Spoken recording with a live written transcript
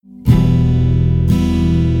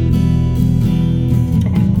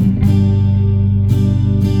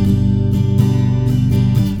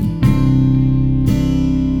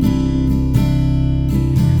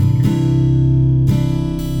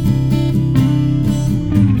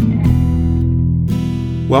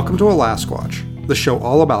Welcome to Alasquatch, the show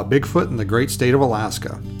all about Bigfoot in the great state of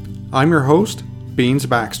Alaska. I'm your host, Beans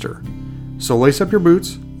Baxter. So lace up your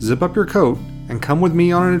boots, zip up your coat, and come with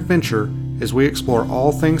me on an adventure as we explore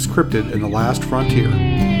all things cryptid in the last frontier.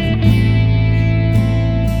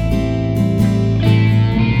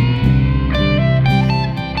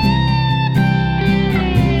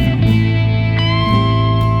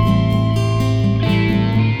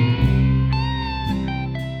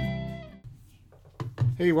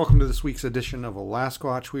 Hey, welcome to this week's edition of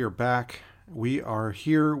Alasquatch. We are back. We are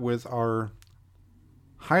here with our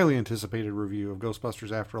highly anticipated review of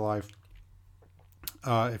Ghostbusters Afterlife.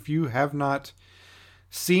 If you have not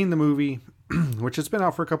seen the movie, which it's been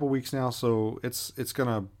out for a couple weeks now, so it's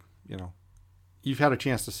gonna, you've had a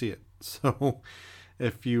chance to see it. So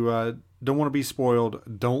if you don't want to be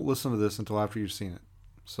spoiled, don't listen to this until after you've seen it.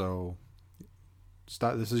 So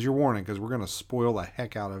stop. This is your warning because we're gonna spoil the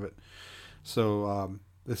heck out of it. So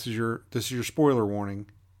this is your spoiler warning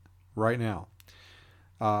right now.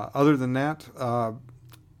 Other than that,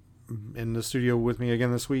 in the studio with me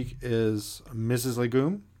again this week is Mrs.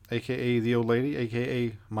 Legume, aka the old lady,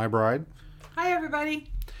 aka my bride. Hi,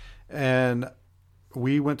 everybody. And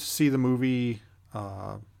we went to see the movie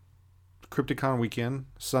Crypticon weekend,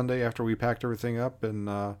 Sunday, after we packed everything up,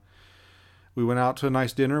 and we went out to a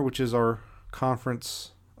nice dinner, which is our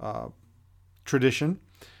conference tradition.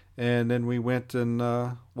 And then we went and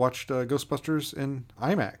watched Ghostbusters in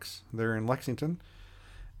IMAX there in Lexington.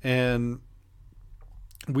 And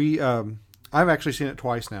I've actually seen it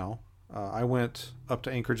twice now. I went up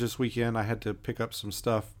to Anchorage this weekend. I had to pick up some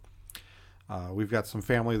stuff. We've got some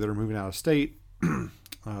family that are moving out of state.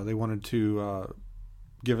 They wanted to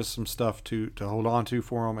give us some stuff to hold on to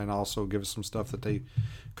for them, and also give us some stuff that they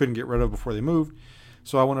couldn't get rid of before they moved.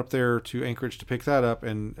 So I went up there to Anchorage to pick that up,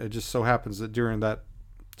 and it just so happens that during that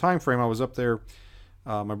time frame I was up there,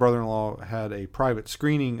 my brother-in-law had a private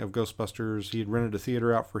screening of Ghostbusters. He had rented a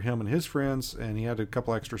theater out for him and his friends, and he had a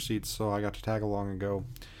couple extra seats, so I got to tag along and go.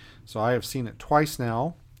 So I have seen it twice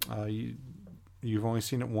now. You've only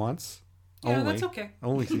seen it once. Yeah, that's okay.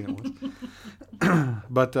 Only seen it once.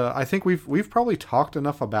 But I think we've probably talked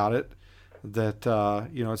enough about it that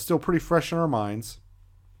it's still pretty fresh in our minds.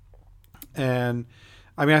 And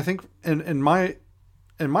I mean, I think in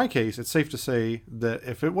my case, it's safe to say that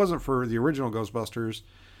if it wasn't for the original Ghostbusters,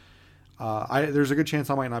 there's a good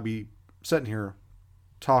chance I might not be sitting here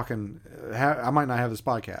talking. I might not have this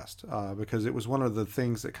podcast because it was one of the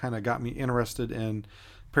things that kind of got me interested in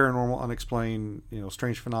paranormal, unexplained,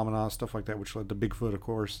 strange phenomena, stuff like that, which led to Bigfoot, of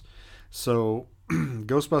course. So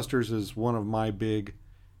Ghostbusters is one of my big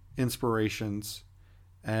inspirations,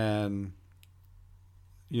 and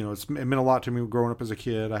it meant a lot to me growing up as a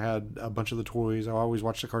kid. I had a bunch of the toys. I always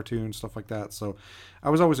watched the cartoons, stuff like that. So I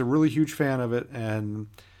was always a really huge fan of it. And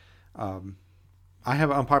I have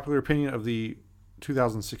an unpopular opinion of the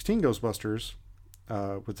 2016 Ghostbusters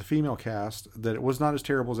with the female cast, that it was not as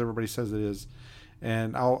terrible as everybody says it is.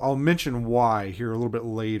 And I'll mention why here a little bit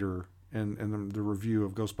later in the review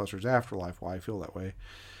of Ghostbusters Afterlife, why I feel that way.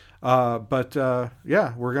 But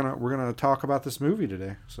we're gonna talk about this movie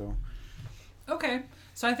today. So okay.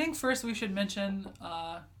 So I think first we should mention,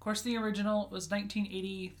 of course, the original was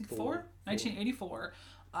 1984.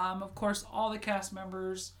 Of course, all the cast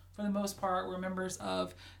members, for the most part, were members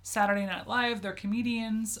of Saturday Night Live. They're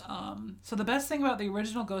comedians. So the best thing about the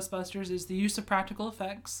original Ghostbusters is the use of practical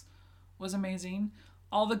effects was amazing.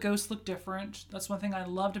 All the ghosts look different. That's one thing I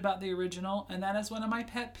loved about the original, and that is one of my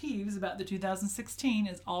pet peeves about the 2016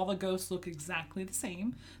 is all the ghosts look exactly the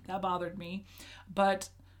same. That bothered me. But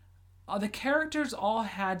the characters all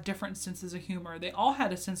had different senses of humor. They all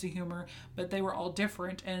had a sense of humor, but they were all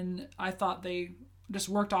different, and I thought they just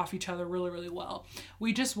worked off each other really, really well.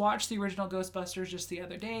 We just watched the original Ghostbusters just the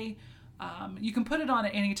other day. You can put it on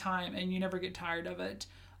at any time, and you never get tired of it.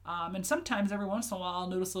 And sometimes, every once in a while, I'll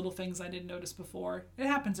notice little things I didn't notice before. It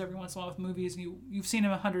happens every once in a while with movies. You've seen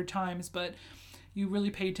them 100 times, but you really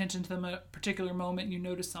pay attention to them at a particular moment, and you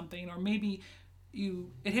notice something, or maybe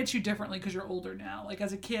it hits you differently because you're older now. Like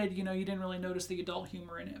as a kid, you didn't really notice the adult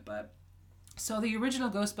humor in it. But so the original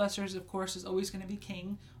Ghostbusters, of course, is always going to be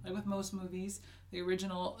king. Like with most movies, the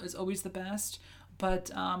original is always the best.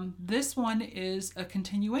 But this one is a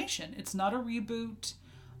continuation. It's not a reboot.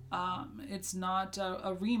 It's not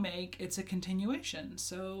a remake. It's a continuation.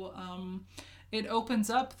 So it opens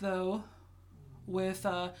up, though, with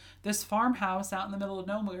this farmhouse out in the middle of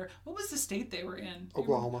nowhere. What was the state they were in?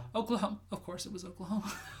 Oklahoma. Oklahoma. Of course it was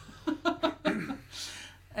Oklahoma.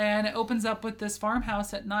 And it opens up with this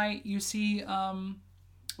farmhouse at night. You see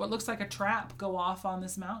what looks like a trap go off on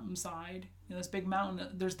this mountainside. This big mountain,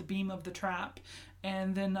 there's the beam of the trap.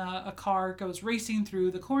 And then a car goes racing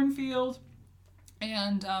through the cornfield.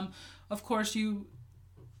 And, of course,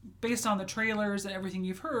 based on the trailers and everything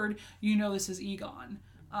you've heard, this is Egon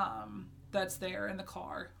that's there in the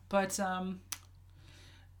car. But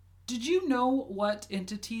did you know what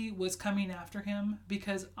entity was coming after him?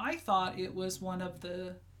 Because I thought it was one of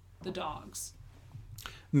the dogs.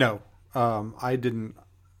 No, I didn't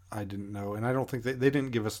know, and I don't think they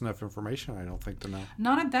didn't give us enough information, I don't think, to know.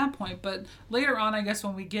 Not at that point, but later on, I guess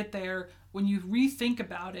when we get there, when you rethink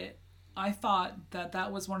about it, I thought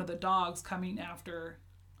that was one of the dogs coming after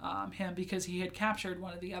him because he had captured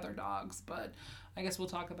one of the other dogs, but I guess we'll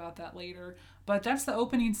talk about that later. But that's the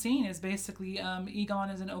opening scene, is basically Egon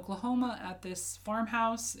is in Oklahoma at this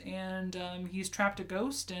farmhouse, and he's trapped a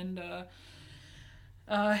ghost, and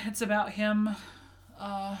it's about him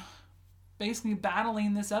basically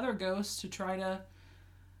battling this other ghost to try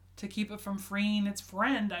to keep it from freeing its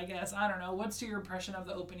friend, I guess. I don't know. What's your impression of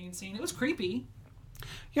the opening scene? It was creepy.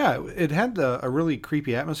 Yeah, it had a really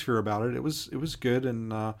creepy atmosphere about it. It was good,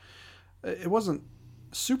 and it wasn't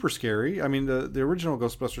super scary. I mean, the original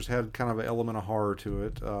Ghostbusters had kind of an element of horror to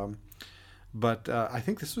it, but I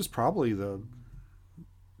think this was probably the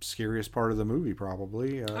scariest part of the movie,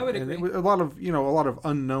 probably. I would agree. And it was a lot of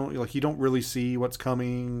unknown. Like, you don't really see what's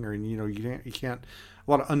coming, or you can't.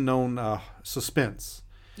 A lot of unknown suspense.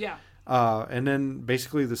 Yeah. And then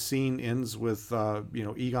basically the scene ends with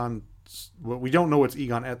Egon. Well, we don't know it's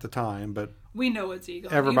Egon at the time, but we know it's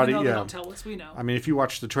Egon. Everybody, even though yeah. They don't tell us. We know. I mean, if you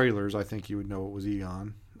watch the trailers, I think you would know it was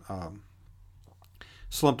Egon.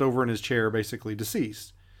 Slumped over in his chair, basically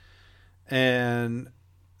deceased. And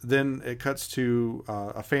then it cuts to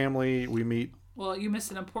a family. We meet. Well, you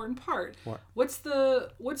missed an important part. What? What's the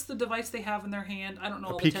device they have in their hand? I don't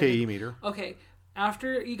know. A PKE meter. Okay.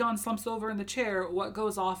 After Egon slumps over in the chair, what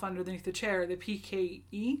goes off underneath the chair? The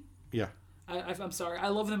PKE? Yeah. I'm sorry. I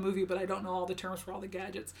love the movie, but I don't know all the terms for all the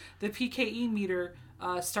gadgets. The PKE meter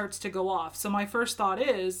starts to go off. So my first thought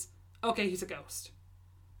is, okay, he's a ghost.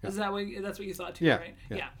 Yeah. That's what you thought too, yeah, right?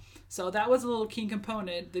 Yeah. So that was a little key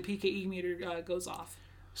component. The PKE meter goes off.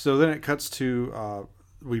 So then it cuts to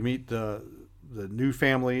we meet the new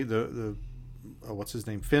family. The what's his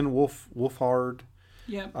name? Finn Wolfhard.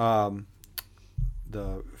 Yeah.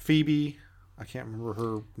 The Phoebe. I can't remember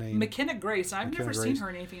her name. McKenna Grace. I've never seen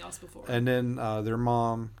her in anything else before. And then their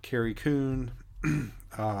mom, Carrie Coon.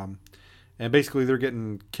 And basically they're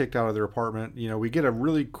getting kicked out of their apartment. We get a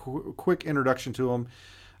really quick introduction to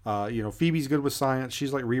them. Phoebe's good with science.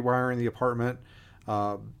 She's like rewiring the apartment.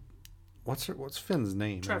 What's Finn's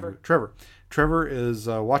name? Trevor is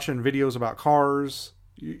watching videos about cars,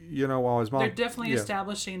 while his mom... They're definitely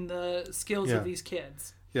establishing the skills of these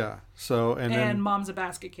kids. Yeah. So and then mom's a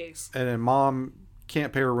basket case. And then mom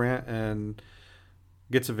can't pay her rent and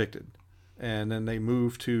gets evicted. And then they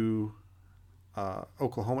move to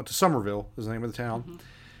Oklahoma, to Somerville is the name of the town. Mm-hmm.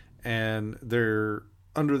 And they're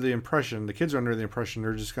under the impression, the kids are under the impression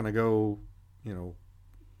they're just going to go,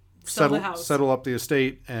 settle up the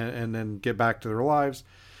estate and then get back to their lives.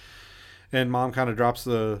 And mom kind of drops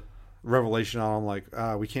the revelation on them, like,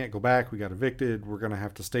 we can't go back, we got evicted, we're going to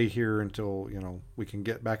have to stay here until we can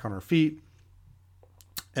get back on our feet.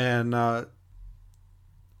 And I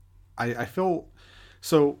feel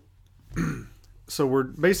so we're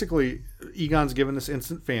basically, Egon's given this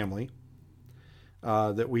instant family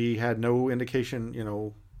that we had no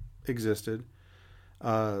indication existed.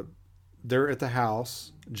 They're at the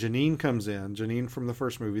house. Janine comes in, Janine from the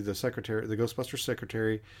first movie, the Ghostbusters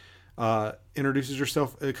secretary, introduces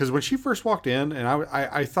herself, because when she first walked in, and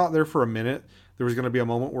I thought there for a minute there was going to be a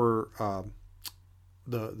moment where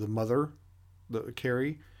the mother,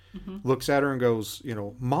 Carrie, mm-hmm. looks at her and goes,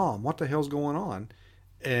 Mom, what the hell's going on?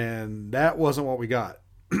 And that wasn't what we got.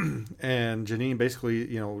 And Janine basically,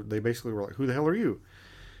 they basically were like, who the hell are you?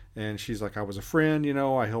 And she's like, I was a friend,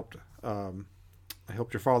 I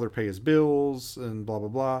helped your father pay his bills and blah blah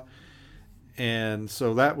blah. And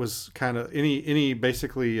so that was kind of any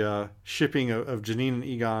basically shipping of Janine and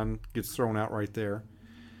Egon gets thrown out right there.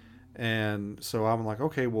 And so I'm like,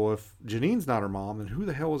 okay, well, if Janine's not her mom, then who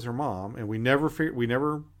the hell is her mom? And we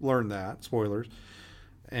never learned that. Spoilers.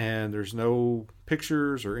 And there's no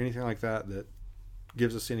pictures or anything like that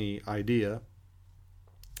gives us any idea.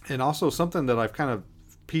 And also something that I've kind of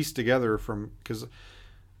pieced together because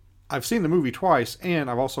I've seen the movie twice, and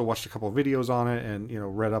I've also watched a couple of videos on it and,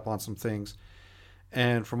 read up on some things.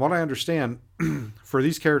 And from what I understand, for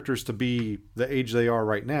these characters to be the age they are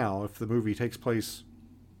right now, if the movie takes place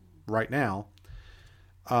right now,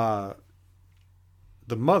 the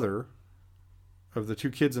mother of the two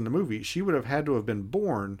kids in the movie, she would have had to have been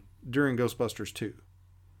born during Ghostbusters 2.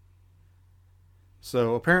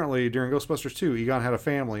 So apparently during Ghostbusters 2, Egon had a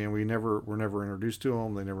family, and were never introduced to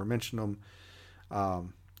him. They never mentioned him.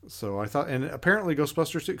 So I thought, and apparently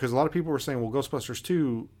Ghostbusters 2, because a lot of people were saying, well, Ghostbusters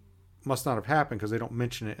 2 must not have happened because they don't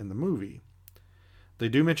mention it in the movie. They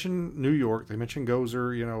do mention New York. They mention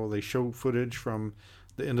Gozer. You know, they show footage from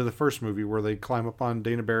the end of the first movie where they climb up on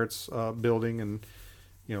Dana Barrett's building and,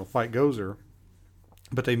 you know, fight Gozer.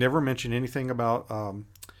 But they never mention anything about,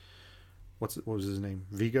 what was his name?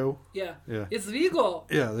 Vigo? Yeah. Yeah. It's Vigo.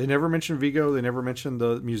 Yeah, they never mention Vigo. They never mention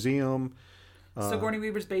the museum. Sigourney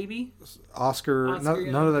Weaver's baby. Oscar yeah.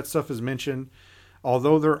 None of that stuff is mentioned.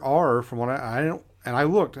 Although there are, from what I don't, and I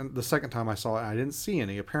looked, and the second time I saw it, I didn't see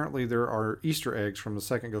any. Apparently, there are Easter eggs from the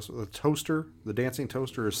second Ghost. The toaster, the dancing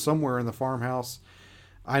toaster, is somewhere in the farmhouse.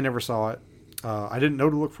 I never saw it. I didn't know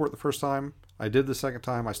to look for it the first time. I did the second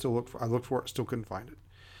time. I looked for it, still couldn't find it.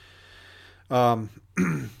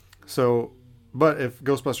 So, but if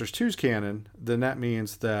Ghostbusters 2's canon, then that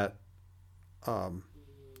means that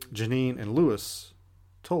Janine and Louis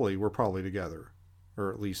Tully were probably together,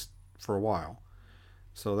 or at least for a while.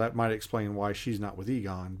 So that might explain why she's not with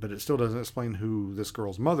Egon, but it still doesn't explain who this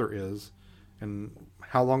girl's mother is, and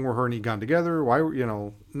how long were her and Egon together. Why, you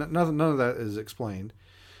know, none of that is explained.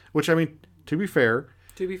 Which, I mean, to be fair,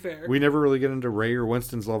 we never really get into Ray or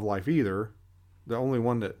Winston's love life either. The only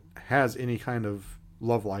one that has any kind of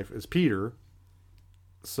love life is Peter.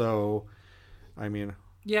 So, I mean,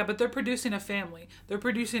 yeah, but they're producing a family. They're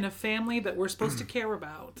producing a family that we're supposed to care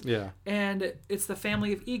about. Yeah. And it's the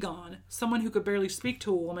family of Egon, someone who could barely speak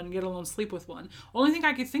to a woman, get alone sleep with one. Only thing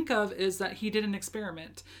I could think of is that he did an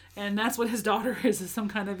experiment, and that's what his daughter is some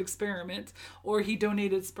kind of experiment, or he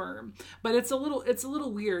donated sperm. But it's a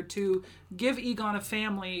little weird to give Egon a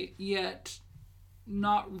family yet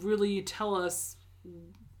not really tell us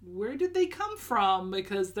where did they come from,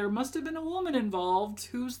 because there must have been a woman involved.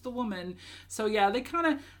 Who's the woman? So yeah, they kind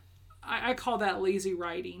of, I call that lazy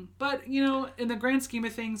writing. But, you know, in the grand scheme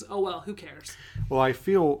of things, oh well, who cares?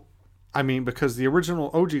 Well, I mean, because the original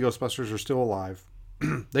OG Ghostbusters are still alive,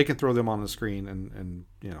 they can throw them on the screen and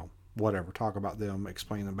you know, whatever, talk about them,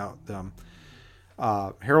 explain about them.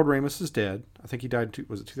 Harold Ramis is dead. I think he died,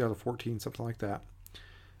 was it 2014, something like that.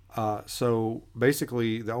 So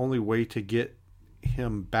basically the only way to get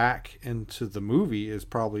him back into the movie is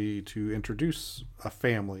probably to introduce a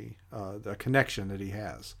family, a connection that he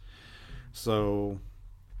has. So,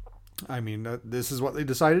 I mean, this is what they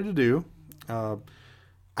decided to do.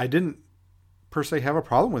 I didn't per se have a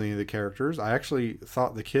problem with any of the characters. I actually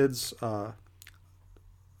thought the kids,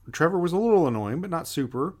 Trevor was a little annoying, but not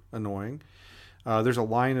super annoying. There's a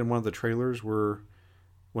line in one of the trailers where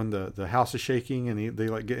when the house is shaking and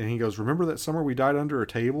he goes, remember that summer we died under a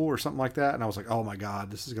table or something like that? And I was like, oh my God,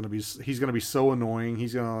 he's going to be so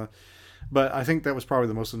annoying. But I think that was probably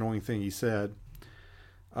the most annoying thing he said.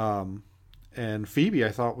 And Phoebe, I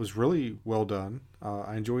thought, was really well done.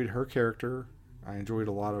 I enjoyed her character. I enjoyed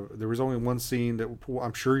there was only one scene that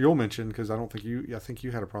I'm sure you'll mention, because I think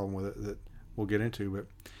you had a problem with it that we'll get into,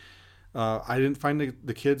 but I didn't find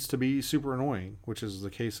the kids to be super annoying, which is the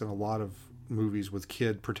case in a lot of movies with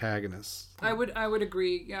kid protagonists. I would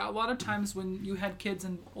agree. Yeah, a lot of times when you had kids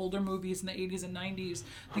in older movies in the 80s and 90s,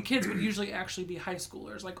 the kids would usually actually be high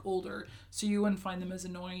schoolers, like older, so you wouldn't find them as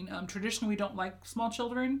annoying. Traditionally, we don't like small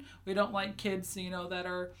children. We don't like kids, you know, that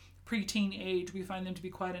are preteen age. We find them to be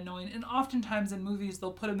quite annoying, and oftentimes in movies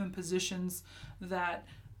they'll put them in positions that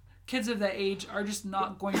kids of that age are just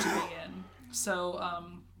not going to be in. So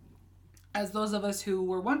as those of us who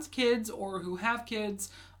were once kids or who have kids,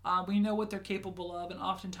 we know what they're capable of, and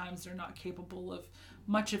oftentimes they're not capable of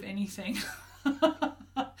much of anything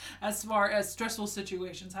as far as stressful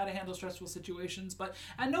situations, how to handle stressful situations. But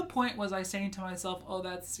at no point was I saying to myself, oh,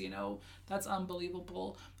 that's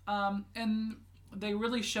unbelievable. And they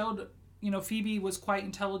really showed, Phoebe was quite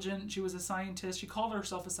intelligent. She was a scientist. She called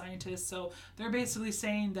herself a scientist. So they're basically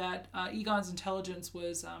saying that Egon's intelligence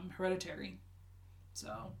was hereditary.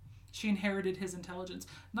 So she inherited his intelligence.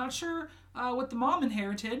 Not sure what the mom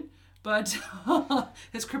inherited, but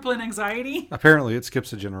his crippling anxiety. Apparently it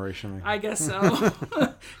skips a generation. I guess so.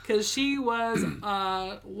 Because she was,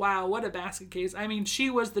 wow, what a basket case. I mean, she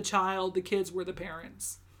was the child, the kids were the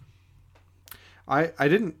parents. I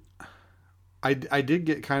did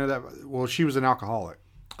get kind of that. Well, she was an alcoholic.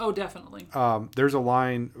 Oh, definitely. There's a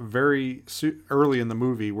line very early in the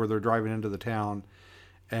movie where they're driving into the town,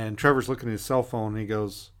 and Trevor's looking at his cell phone, and he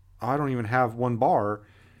goes, I don't even have one bar,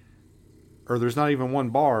 or there's not even one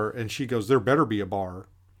bar. And she goes, there better be a bar.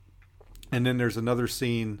 And then there's another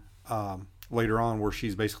scene later on where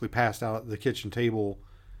she's basically passed out at the kitchen table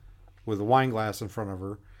with a wine glass in front of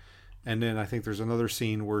her. And then I think there's another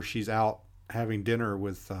scene where she's out having dinner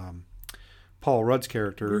with Paul Rudd's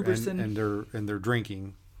character, and they're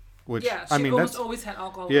drinking. Which, yeah, she almost always had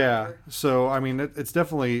alcohol. Yeah, so I mean, it's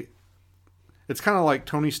definitely, it's kind of like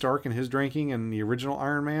Tony Stark and his drinking in the original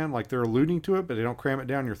Iron Man. Like they're alluding to it, but they don't cram it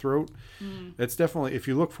down your throat. It's definitely, if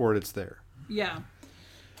you look for it, it's there. Yeah.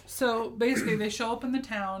 So basically, they show up in the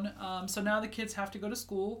town. So now the kids have to go to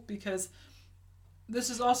school, because this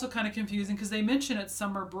is also kind of confusing because they mention it's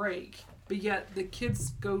summer break, but yet the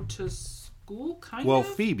kids go to school, kind of? Well,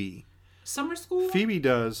 Phoebe. Summer school? Phoebe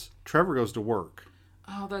does. Trevor goes to work.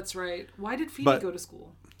 Oh, that's right. Why did Phoebe go to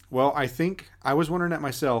school? Well, I think I was wondering that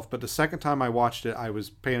myself, but the second time I watched it, I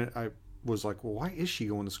was like, well, why is she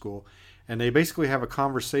going to school? And they basically have a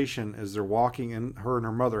conversation as they're walking, and her and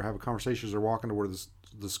her mother have a conversation as they're walking toward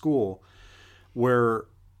the school, where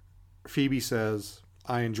Phoebe says,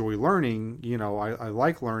 I enjoy learning, I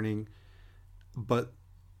like learning, but,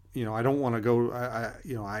 I don't want to go,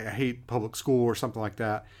 I hate public school or something like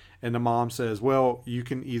that. And the mom says, well, you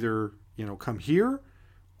can either, come here,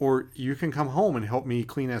 or you can come home and help me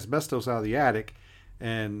clean asbestos out of the attic.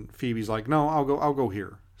 And Phoebe's like, no, I'll go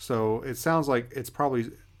here. So it sounds like it's probably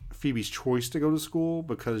Phoebe's choice to go to school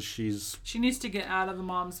because she needs to get out of the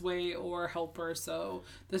mom's way or help her. So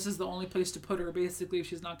this is the only place to put her, basically, if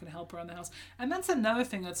she's not going to help her around the house. And that's another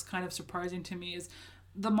thing that's kind of surprising to me is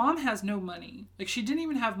the mom has no money. Like, she didn't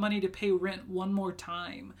even have money to pay rent one more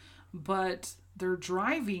time. But they're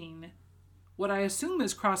driving what I assume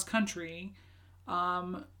is cross country.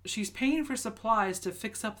 She's paying for supplies to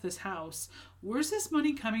fix up this house. Where's this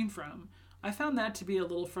money coming from? I found that to be a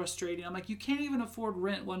little frustrating. I'm like, you can't even afford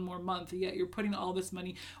rent one more month, yet you're putting all this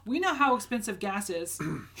money. We know how expensive gas is.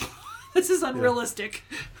 This is unrealistic.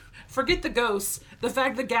 Yeah. Forget the ghosts. The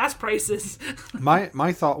fact that gas prices.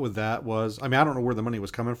 My thought with that was, I don't know where the money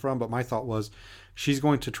was coming from, but my thought was she's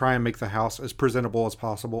going to try and make the house as presentable as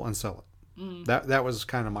possible and sell it. That was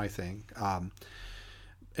kind of my thing.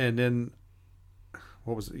 And then,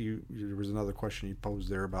 what was it? There was another question you posed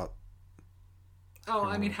there about.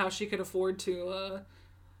 Oh, how she could afford to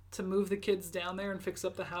move the kids down there and fix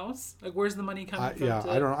up the house? Like, where's the money coming from? Yeah,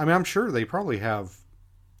 I don't know. I'm sure they probably have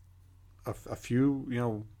a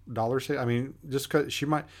few, dollars. Just because she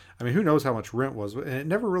might. Who knows how much rent was? And it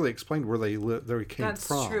never really explained where they came from. That's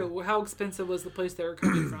true. How expensive was the place they were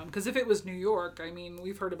coming from? Because if it was New York,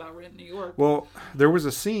 we've heard about rent in New York. Well, there's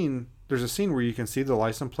a scene where you can see the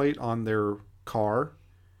license plate on their car.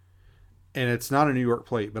 And it's not a New York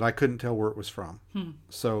plate, but I couldn't tell where it was from.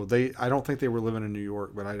 So I don't think they were living in New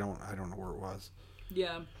York, but I don't know where it was.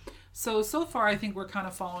 Yeah. So far I think we're kind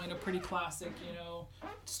of following a pretty classic,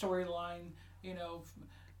 storyline.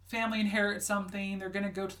 Family inherits something, they're going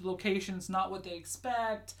to go to the locations, not what they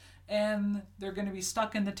expect, and they're going to be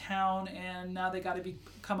stuck in the town, and now they got to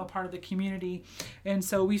become a part of the community. And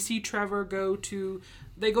so we see Trevor go to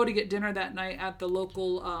get dinner that night at the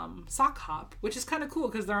local sock hop, which is kind of cool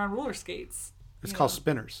because they're on roller skates. It's called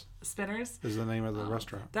Spinners. Spinners is the name of the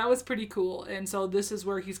restaurant. That was pretty cool. And so this is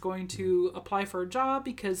where he's going to apply for a job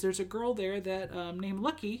because there's a girl there that named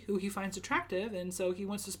Lucky who he finds attractive, and so he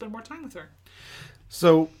wants to spend more time with her.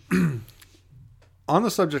 So on the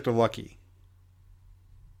subject of Lucky,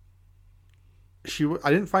 I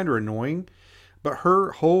didn't find her annoying, but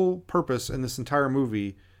her whole purpose in this entire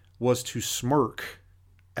movie was to smirk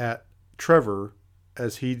at Trevor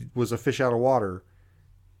as he was a fish out of water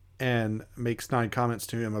and make snide comments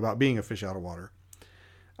to him about being a fish out of water.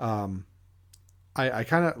 I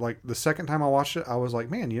kind of like the second time I watched it, I was like,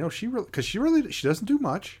 man, she doesn't do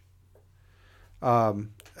much.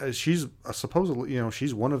 She's supposedly,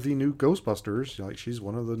 she's one of the new Ghostbusters. Like, she's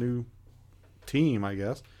one of the new team, I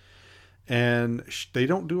guess. And they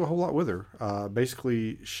don't do a whole lot with her.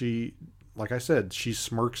 Basically, like I said, she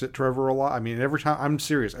smirks at Trevor a lot. Every time, I'm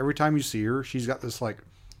serious, every time you see her, she's got this like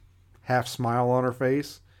half smile on her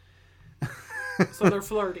face. So they're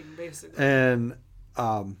flirting, basically. And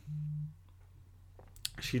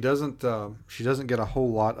she doesn't get a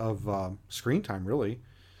whole lot of screen time, really.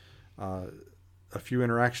 A few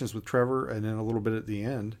interactions with Trevor, and then a little bit at the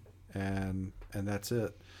end, and that's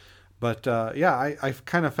it. But I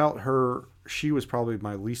kind of felt she was probably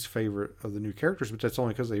my least favorite of the new characters, but that's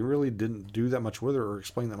only because they really didn't do that much with her or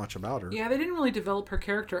explain that much about her. Yeah, they didn't really develop her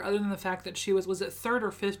character other than the fact that she was it third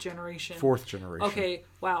or fifth generation? Fourth generation. Okay,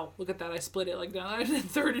 wow, look at that. I split it like down. I did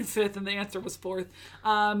third and fifth, and the answer was fourth.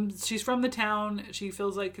 She's from the town. She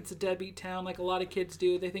feels like it's a deadbeat town, like a lot of kids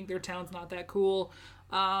do. They think their town's not that cool.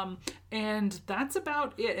 And that's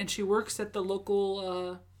about it. And she works at the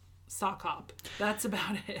local sock hop. That's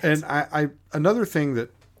about it. And I another thing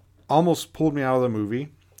that almost pulled me out of the movie.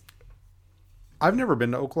 I've never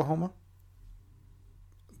been to Oklahoma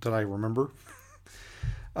that I remember.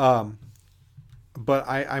 But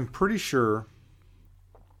I'm pretty sure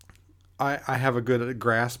I have a good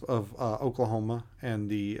grasp of Oklahoma and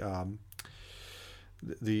the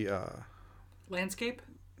landscape?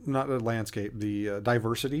 Not the landscape, the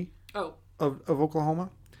diversity of Oklahoma.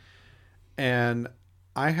 And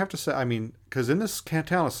I have to say, I mean, because in this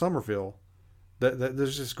town of Summerville, that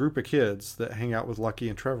there's this group of kids that hang out with Lucky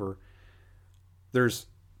and Trevor. There's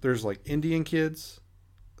like Indian kids.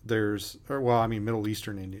 Middle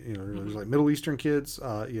Eastern Indian. There's like Middle Eastern kids.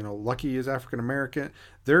 Lucky is African American.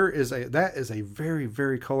 That is a very,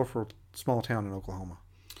 very colorful small town in Oklahoma.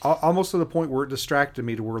 Almost to the point where it distracted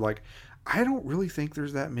me to where like I don't really think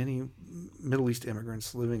there's that many Middle East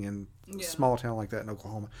immigrants living in a small town like that in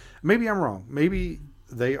Oklahoma. Maybe I'm wrong. Maybe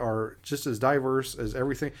they are just as diverse as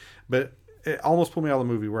everything. But it almost pulled me out of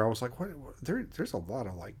the movie where I was like, what? There's a lot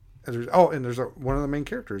of like. There's one of the main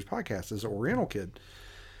characters podcast is an Oriental kid.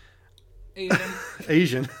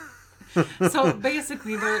 Asian. So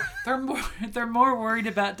basically, they're more worried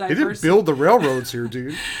about diversity. They didn't build the railroads here,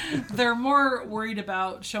 dude. They're more worried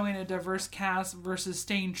about showing a diverse cast versus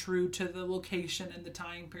staying true to the location and the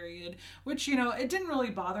time period. Which it didn't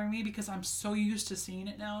really bother me because I'm so used to seeing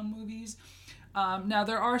it now in movies. Now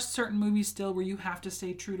there are certain movies still where you have to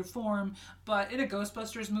stay true to form, but in a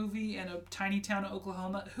Ghostbusters movie in a tiny town in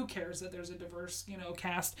Oklahoma, who cares that there's a diverse,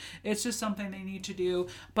 cast? It's just something they need to do.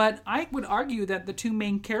 But I would argue that the two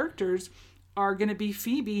main characters are going to be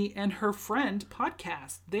Phoebe and her friend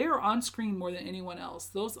Podcast. They are on screen more than anyone else.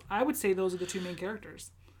 I would say those are the two main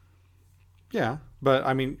characters. Yeah, but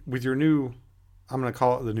I mean, with your new, I'm going to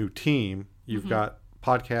call it the new team, you've got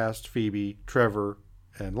Podcast, Phoebe, Trevor,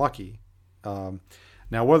 and Lucky.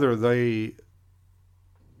 Now, whether they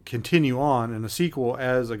continue on in a sequel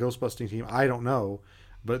as a Ghostbusting team, I don't know.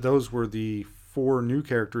 But those were the 4 new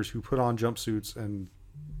characters who put on jumpsuits and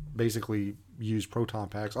basically used proton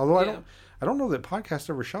packs. Although I don't know that Podcast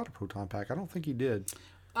ever shot a proton pack. I don't think he did.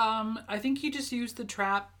 I think he just used the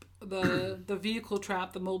trap, the vehicle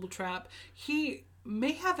trap, the mobile trap. He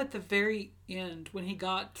may have at the very end when he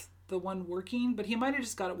got the one working, but he might have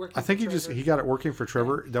just got it working. I think he got it working for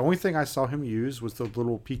Trevor. Yeah. The only thing I saw him use was the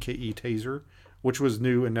little PKE taser, which was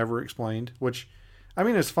new and never explained, which I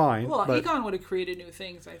mean is fine. Well, Egon would have created new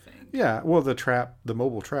things, I think. Yeah, well the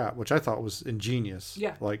mobile trap, which I thought was ingenious.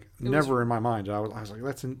 Yeah. Like never in my mind. I was like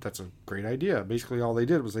that's a great idea. Basically all they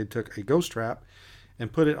did was they took a ghost trap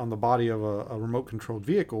and put it on the body of a remote controlled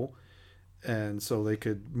vehicle, and so they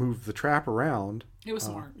could move the trap around. It was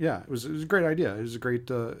smart. Yeah, it was a great idea. It was a great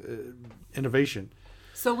innovation.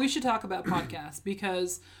 So we should talk about podcasts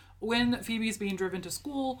because when Phoebe's being driven to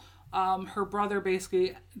school, her brother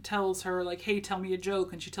basically tells her like, "Hey, tell me a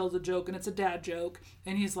joke," and she tells a joke, and it's a dad joke,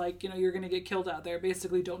 and he's like, "You're gonna get killed out there.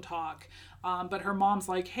 Basically, don't talk." But her mom's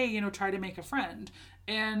like, "Hey, try to make a friend."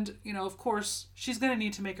 And, of course, she's going to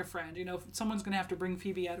need to make a friend. Someone's going to have to bring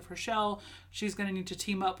Phoebe out of her shell. She's going to need to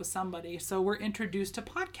team up with somebody. So we're introduced to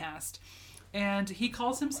Podcast. And he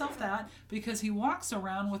calls himself that because he walks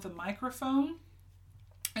around with a microphone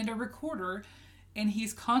and a recorder, and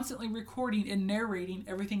he's constantly recording and narrating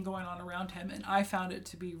everything going on around him. And I found it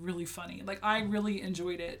to be really funny. Like, I really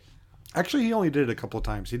enjoyed it. Actually, he only did it a couple of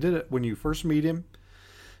times. He did it when you first meet him,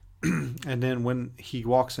 and then when he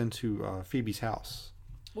walks into Phoebe's house.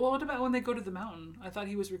 Well, what about when they go to the mountain? I thought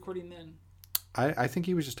he was recording then. I think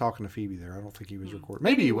he was just talking to Phoebe there. I don't think he was recording.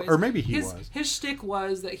 Maybe he was. His shtick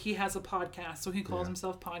was that he has a podcast, so he calls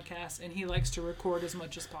himself Podcast, and he likes to record as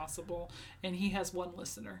much as possible, and he has one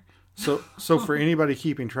listener. So for anybody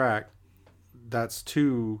keeping track, that's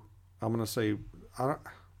 2. I'm gonna say,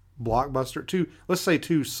 let's say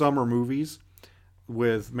 2 summer movies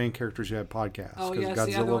with main characters who had podcasts. Oh yes, Godzilla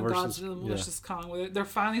the other one, versus, Godzilla versus Kong. They're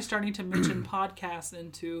finally starting to mention podcasts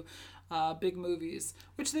into big movies,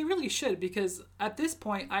 which they really should, because at this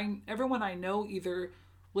point, everyone I know either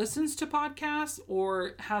listens to podcasts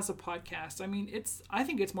or has a podcast. I mean, I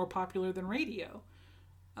think it's more popular than radio.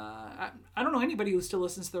 I don't know anybody who still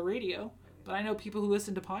listens to the radio, but I know people who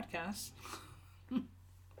listen to podcasts.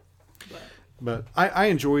 But I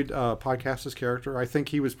enjoyed Podcast's character. I think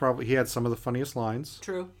he had some of the funniest lines.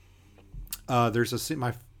 True. There's a scene,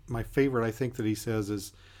 my favorite, I think, that he says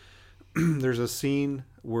is there's a scene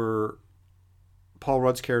where Paul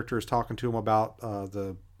Rudd's character is talking to him about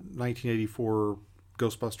the 1984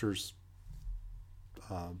 Ghostbusters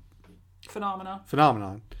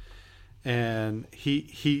phenomenon, and he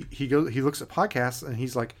looks at podcasts and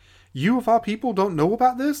he's like, You of all people don't know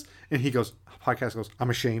about this? And he goes, podcast goes, I'm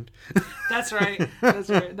ashamed. That's right. That's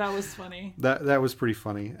right. That was funny. That was pretty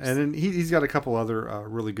funny. And then he's got a couple other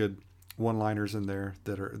really good one-liners in there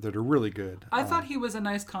that are really good. I thought he was a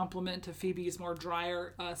nice compliment to Phoebe's more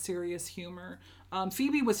drier, serious humor.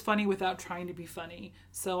 Phoebe was funny without trying to be funny,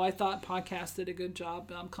 so I thought Podcast did a good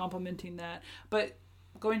job complimenting that. But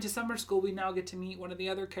going to summer school, we now get to meet one of the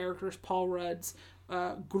other characters, Paul Rudd's.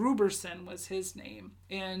 Gruberson was his name,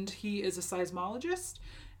 and he is a seismologist.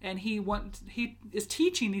 And he is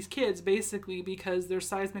teaching these kids basically because there's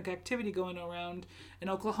seismic activity going around in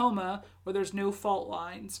Oklahoma where there's no fault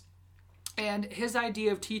lines. And his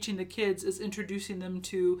idea of teaching the kids is introducing them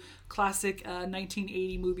to classic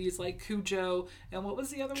 1980 movies like Cujo and what was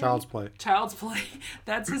the other Child's one? Play. Child's Play.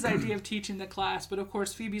 That's his idea of teaching the class. But of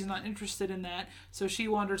course, Phoebe's not interested in that, so she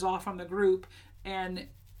wanders off from the group and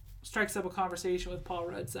strikes up a conversation with Paul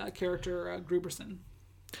Rudd's character, Gruberson.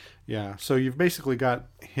 Yeah, so you've basically got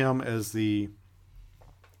him as the,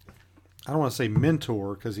 I don't want to say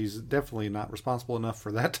mentor, because he's definitely not responsible enough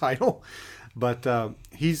for that title, but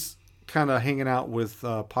he's kind of hanging out with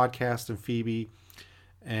Podcast and Phoebe,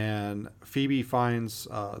 and Phoebe finds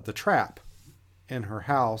the trap in her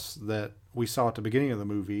house that we saw at the beginning of the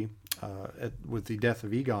movie with the death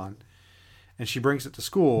of Egon, and she brings it to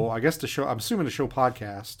school, I guess to show, I'm assuming to show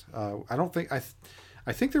Podcast.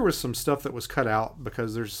 I think there was some stuff that was cut out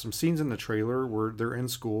because there's some scenes in the trailer where they're in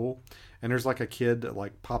school and there's like a kid that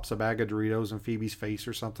like pops a bag of Doritos in Phoebe's face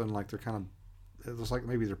or something, like they're kind of, it looks like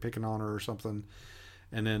maybe they're picking on her or something,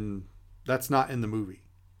 and then that's not in the movie.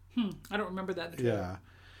 I don't remember that. Yeah.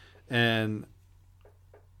 And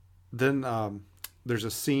then there's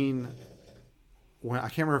a scene when, I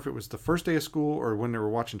can't remember if it was the first day of school or when they were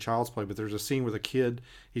watching Child's Play, but there's a scene with a kid,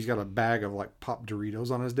 he's got a bag of like pop Doritos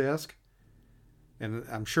on his desk. And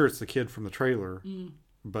I'm sure it's the kid from the trailer,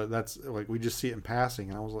 but that's like, we just see it in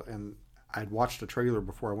passing. And I'd watched the trailer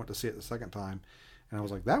before I went to see it the second time. And I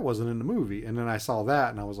was like, that wasn't in the movie. And then I saw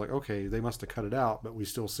that and I was like, okay, they must have cut it out, but we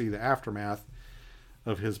still see the aftermath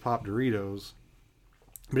of his pop Doritos.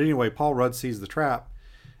 But anyway, Paul Rudd sees the trap,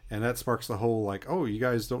 and that sparks the whole like, oh, you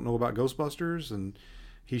guys don't know about Ghostbusters? And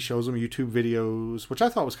he shows them YouTube videos, which I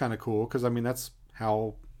thought was kind of cool. Cause I mean, that's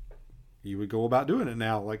how you would go about doing it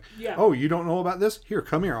now. Like, yeah. Oh, you don't know about this? Here,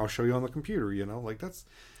 come here. I'll show you on the computer, you know, like that's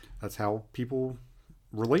how people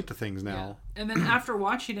relate to things now. Yeah. And then after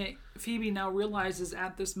watching it, Phoebe now realizes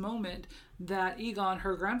at this moment that Egon,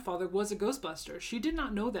 her grandfather, was a Ghostbuster. She did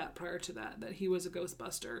not know that prior to that he was a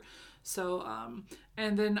Ghostbuster. So,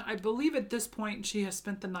 and then I believe at this point she has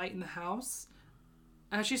spent the night in the house.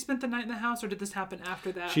 Has she spent the night in the house, or did this happen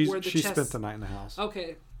after that? She spent the night in the house.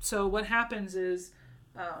 Okay. So what happens is,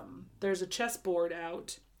 there's a chessboard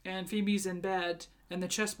out, and Phoebe's in bed, and the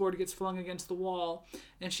chessboard gets flung against the wall,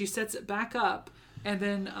 and she sets it back up, and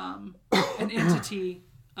then an entity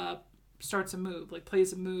starts a move, like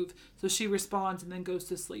plays a move, so she responds and then goes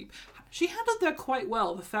to sleep. She handled that quite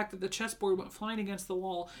well, the fact that the chessboard went flying against the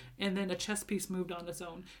wall, and then a chess piece moved on its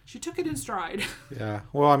own. She took it in stride. Yeah,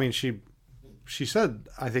 well, I mean, she said,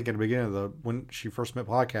 I think in the beginning of when she first met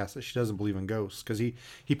Podcast, that she doesn't believe in ghosts, because he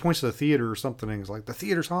points to the theater or something and he's like, the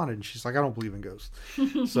theater's haunted, and she's like, I don't believe in ghosts.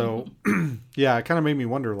 So yeah, it kind of made me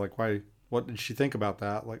wonder, like, what did she think about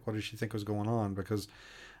that? Like, what did she think was going on? Because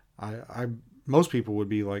I most people would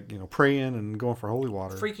be like, you know, praying and going for holy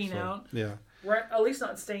water, freaking out. Yeah, we're at least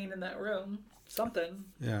not staying in that room. Something.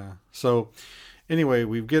 Yeah. So anyway,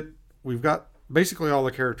 we've got basically all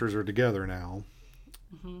the characters are together now.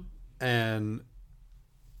 Mm-hmm. And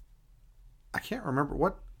I can't remember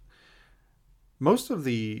what most of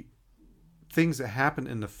the things that happen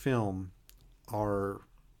in the film are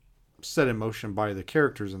set in motion by the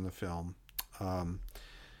characters in the film.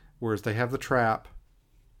 Whereas they have the trap,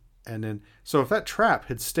 and then, so if that trap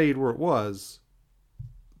had stayed where it was,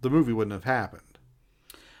 the movie wouldn't have happened.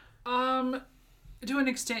 To an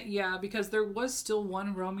extent, yeah, because there was still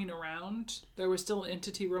one roaming around. There was still an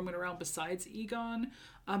entity roaming around besides Egon.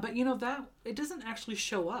 But you know, that it doesn't actually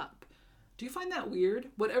show up. Do you find that weird?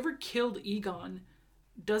 Whatever killed Egon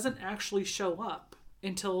doesn't actually show up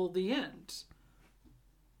until the end.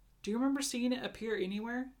 Do you remember seeing it appear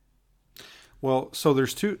anywhere? Well, so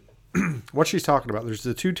there's two, what she's talking about, there's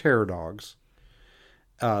the two terror dogs,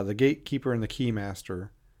 the gatekeeper and the keymaster,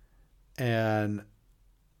 and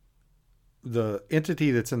the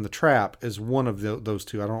entity that's in the trap is one of those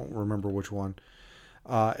two. I don't remember which one.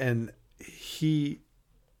 And he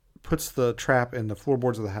puts the trap in the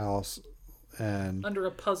floorboards of the house, and under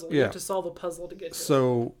a puzzle. Yeah. You have to solve a puzzle to get to it.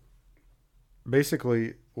 So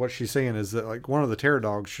basically what she's saying is that like one of the terror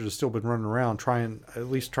dogs should have still been running around at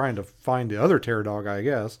least trying to find the other terror dog, I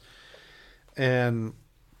guess. And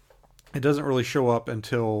it doesn't really show up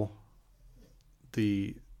until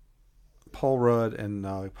the Paul Rudd and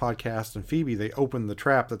Podcast and Phoebe, they open the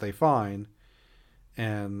trap that they find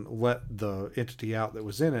and let the entity out that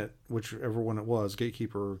was in it, whichever one it was,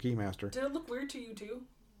 Gatekeeper or Keymaster. Did it look weird to you too?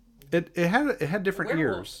 It had different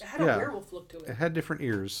ears. It had a werewolf look to it. It had different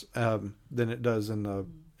ears than it does in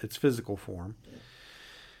its physical form.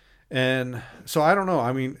 And so I don't know.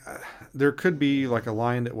 I mean, there could be like a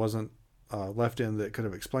line that wasn't left in that could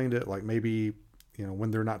have explained it. Like maybe,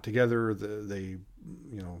 when they're not together, they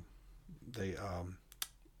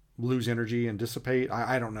lose energy and dissipate.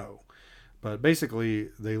 I don't know. But basically,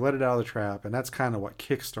 they let it out of the trap, and that's kind of what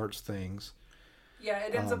kickstarts things. Yeah,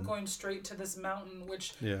 it ends up going straight to this mountain,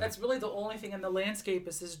 which that's really the only thing in the landscape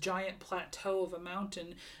is this giant plateau of a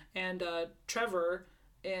mountain. And Trevor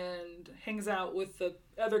hangs out with the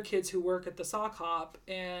other kids who work at the sock hop,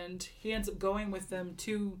 and he ends up going with them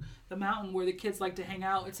to the mountain where the kids like to hang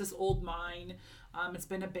out. It's this old mine. It's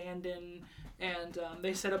been abandoned, and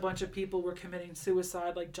they said a bunch of people were committing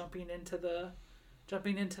suicide, like jumping into the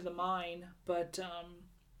mine. But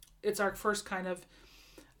it's our first kind of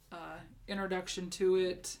introduction to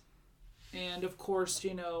it, and of course,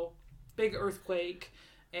 big earthquake,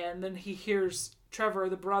 and then he hears Trevor,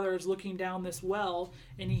 the brother, is looking down this well,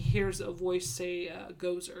 and he hears a voice say,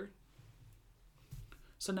 Gozer.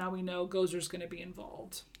 So now we know Gozer's going to be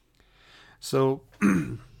involved. So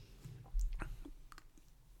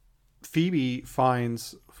Phoebe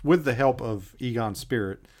finds, with the help of Egon's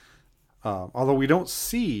spirit, although we don't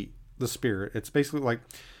see the spirit, it's basically like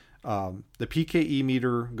the PKE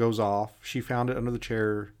meter goes off. She found it under the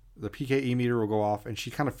chair. The PKE meter will go off, and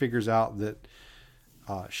she kind of figures out that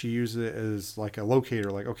she uses it as like a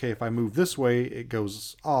locator. Like, okay, if I move this way, it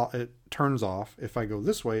goes off, it turns off. If I go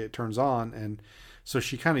this way, it turns on. And so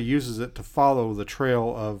she kind of uses it to follow the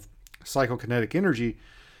trail of psychokinetic energy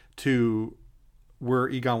to where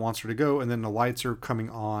Egon wants her to go. And then the lights are coming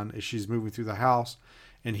on as she's moving through the house,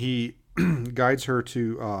 and he guides her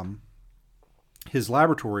to his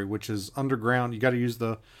laboratory, which is underground. You got to use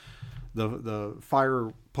the fire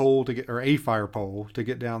pole to get, or a fire pole to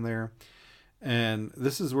get down there. And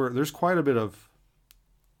this is where there's quite a bit of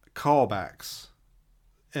callbacks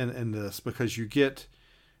in this, because you get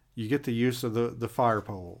the use of the fire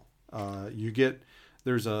pole.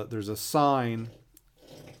 There's a sign,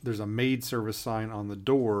 there's a maid service sign on the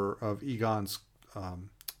door of Egon's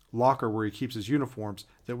locker where he keeps his uniforms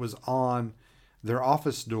that was on their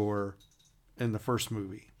office door in the first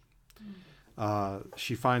movie.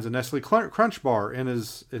 She finds a Nestle Crunch bar in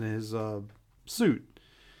his suit.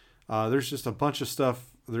 There's just a bunch of stuff.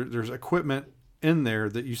 There's equipment in there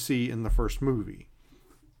that you see in the first movie.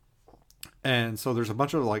 And so there's a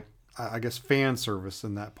bunch of, like, I guess, fan service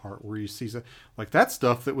in that part where you see like that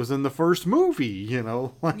stuff that was in the first movie,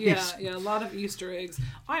 Like, yeah, a lot of Easter eggs.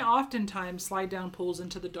 I oftentimes slide down poles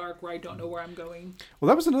into the dark where I don't know where I'm going. Well,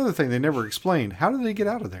 that was another thing they never explained. How did they get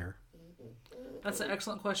out of there? That's an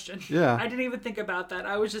excellent question. Yeah. I didn't even think about that.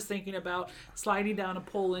 I was just thinking about sliding down a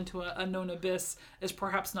pole into an unknown abyss is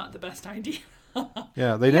perhaps not the best idea.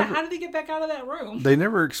 Yeah, how did they get back out of that room? They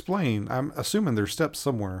never explain. I'm assuming there's steps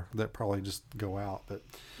somewhere that probably just go out, but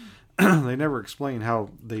they never explain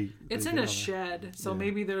how they. It's in a shed, so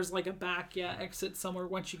maybe there's like a back exit somewhere.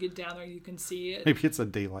 Once you get down there, you can see it. Maybe it's a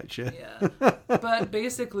daylight shed. Yeah, but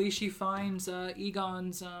basically, she finds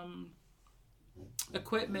Egon's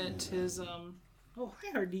equipment. His oh,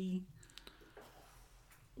 hi, Hardy.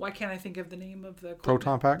 Why can't I think of the name of the equipment?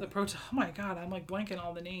 Proton pack? Oh my god, I'm like blanking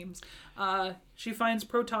all the names. She finds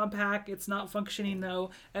Proton pack. It's not functioning though,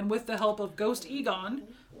 and with the help of Ghost Egon,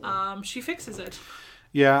 she fixes it.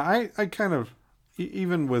 Yeah, I kind of,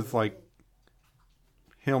 even with like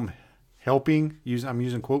him helping, I'm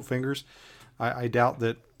using quote fingers, I doubt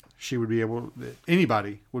that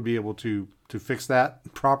anybody would be able to fix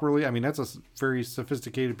that properly. I mean, that's a very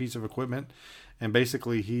sophisticated piece of equipment, and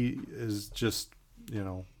basically he is just,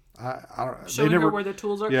 showing her where the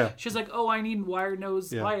tools are. Yeah. She's like, oh, I need wire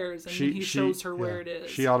nose wires, and then he shows her where it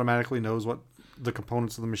is. She automatically knows what the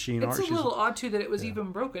components of the machine are. It's a little odd too that it was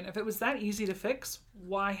even broken. If it was that easy to fix,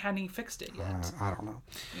 why hadn't he fixed it yet? I don't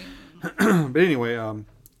know. But anyway,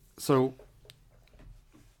 so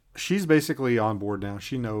she's basically on board now.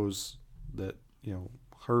 She knows that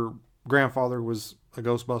her grandfather was a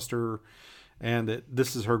Ghostbuster, and that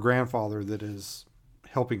this is her grandfather that is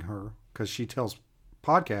helping her, because she tells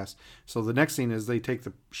Podcast. So the next scene is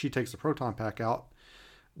she takes the proton pack out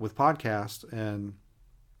with Podcast, and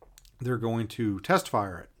they're going to test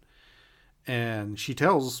fire it. And she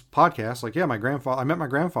tells podcast like, yeah, I met my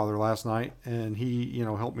grandfather last night, and he,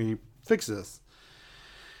 helped me fix this.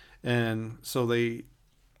 And so they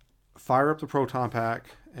fire up the proton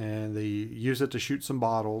pack and they use it to shoot some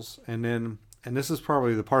bottles. And this is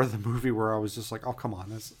probably the part of the movie where I was just like, oh, come on.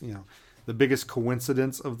 That's, the biggest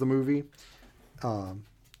coincidence of the movie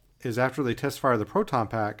is after they test fire the proton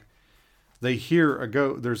pack, they hear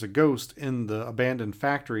there's a ghost in the abandoned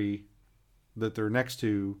factory that they're next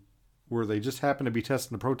to, where they just happen to be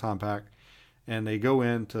testing the proton pack, and they go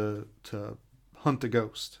in to hunt the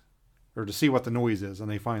ghost or to see what the noise is,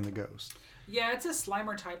 and they find the ghost. Yeah, it's a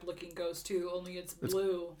Slimer type looking ghost too, only it's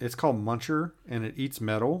blue. It's called Muncher, and it eats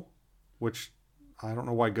metal, which I don't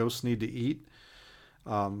know why ghosts need to eat.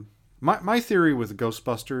 My theory with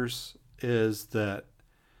Ghostbusters is that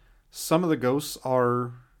some of the ghosts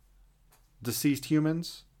are deceased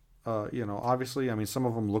humans. Obviously, I mean, some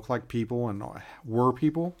of them look like people and were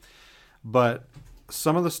people, but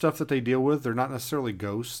some of the stuff that they deal with, they're not necessarily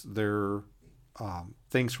ghosts. They're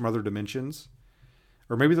things from other dimensions,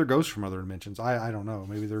 or maybe they're ghosts from other dimensions. I don't know.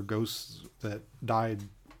 Maybe they're ghosts that died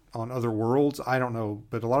on other worlds. I don't know.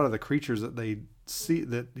 But a lot of the creatures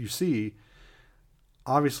that you see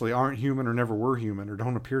obviously aren't human, or never were human, or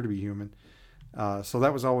don't appear to be human. So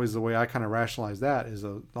that was always the way I kind of rationalized that is,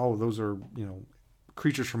 those are,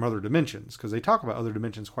 creatures from other dimensions, because they talk about other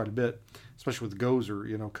dimensions quite a bit, especially with the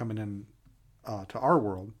Gozer, coming in to our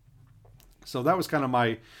world. So that was kind of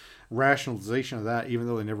my rationalization of that, even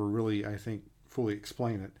though they never really, I think, fully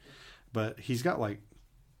explain it. But he's got like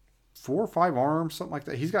 4 or 5 arms, something like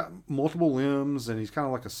that. He's got multiple limbs, and he's kind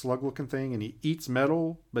of like a slug-looking thing, and he eats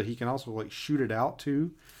metal, but he can also like shoot it out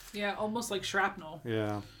too. Yeah, almost like shrapnel.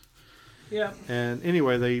 Yeah. Yeah. And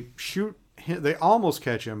anyway, they shoot him. They almost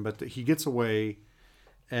catch him, but he gets away.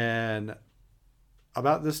 And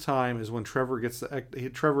about this time is when Trevor gets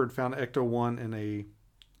Trevor had found Ecto-1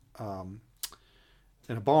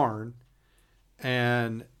 in a barn,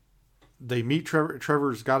 and they meet Trevor.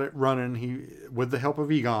 Trevor's got it running. With the help of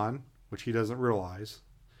Egon, which he doesn't realize.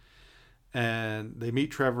 And they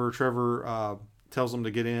meet Trevor. Trevor tells them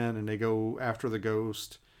to get in, and they go after the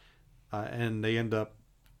ghost. And they end up.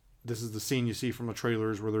 This is the scene you see from the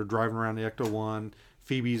trailers where they're driving around the Ecto-1.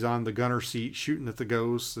 Phoebe's on the gunner seat shooting at the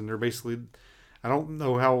ghosts, and they're basically, I don't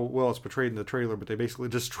know how well it's portrayed in the trailer, but they basically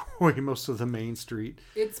destroy most of the main street.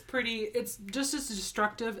 It's just as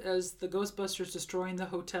destructive as the Ghostbusters destroying the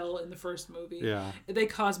hotel in the first movie. Yeah. They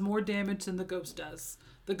cause more damage than the ghost does.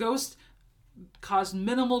 The ghost caused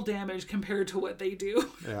minimal damage compared to what they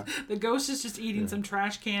do. Yeah. The ghost is just eating some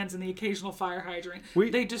trash cans and the occasional fire hydrant.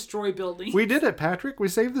 They destroy buildings. We did it, Patrick. We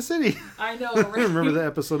saved the city. I know, right? Remember the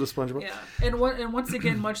episode of SpongeBob? Yeah. And once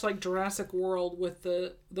again, much like Jurassic World with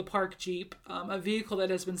the park Jeep, a vehicle that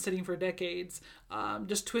has been sitting for decades,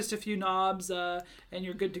 just twist a few knobs and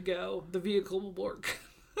you're good to go. The vehicle will work.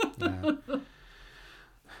 Yeah.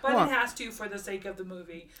 But it has to for the sake of the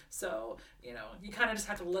movie. So, you kind of just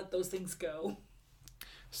have to let those things go.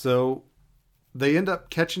 So they end up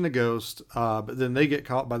catching the ghost, but then they get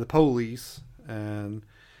caught by the police. And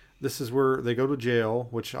this is where they go to jail,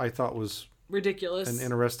 which I thought was ridiculous. An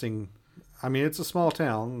interesting... I mean, it's a small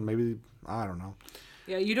town. Maybe, I don't know.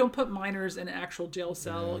 Yeah, you don't put minors in an actual jail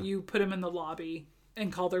cell. Yeah. You put them in the lobby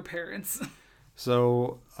and call their parents.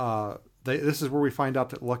 So this is where we find out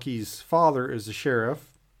that Lucky's father is the sheriff.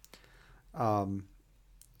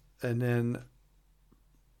 And then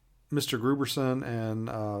Mr. Gruberson and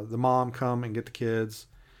the mom come and get the kids.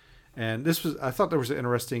 And I thought there was an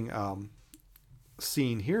interesting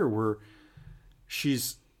scene here where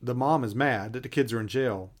the mom is mad that the kids are in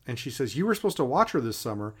jail. And she says, "You were supposed to watch her this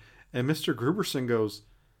summer." And Mr. Gruberson goes,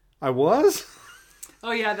 "I was?"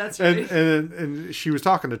 Oh, yeah, that's right. And she was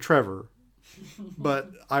talking to Trevor.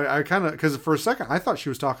 But I kind of, because for a second, I thought she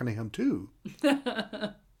was talking to him too.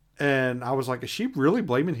 And I was like, is she really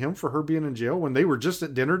blaming him for her being in jail when they were just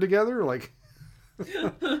at dinner together? Like,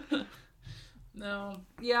 no.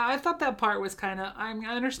 Yeah, I thought that part was kind of, I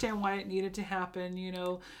understand why it needed to happen.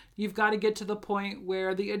 You've got to get to the point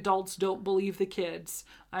where the adults don't believe the kids.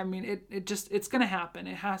 I mean, it's going to happen.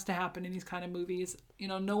 It has to happen in these kind of movies.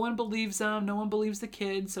 No one believes them. No one believes the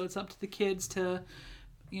kids. So it's up to the kids to,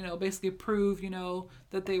 basically prove,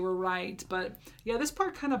 that they were right. But yeah, this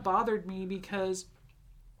part kind of bothered me because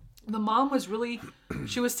the mom was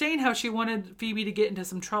she was saying how she wanted Phoebe to get into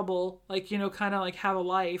some trouble, like, kind of like have a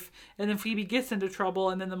life. And then Phoebe gets into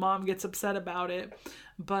trouble and then the mom gets upset about it.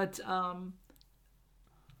 But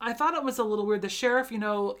I thought it was a little weird. The sheriff,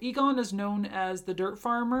 Egon is known as the dirt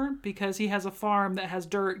farmer because he has a farm that has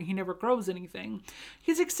dirt and he never grows anything.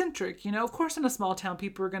 He's eccentric, Of course, in a small town,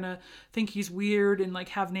 people are going to think he's weird and like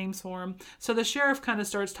have names for him. So the sheriff kind of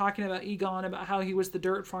starts talking about Egon, about how he was the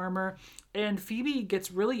dirt farmer. And Phoebe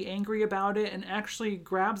gets really angry about it and actually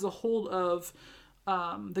grabs a hold of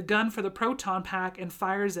the gun for the proton pack and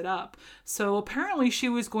fires it up. So apparently she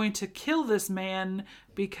was going to kill this man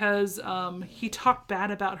because he talked bad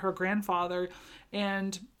about her grandfather,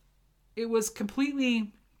 and it was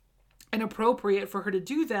completely inappropriate for her to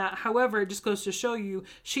do that. However, it just goes to show you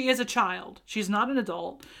she is a child. She's not an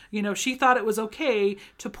adult. She thought it was okay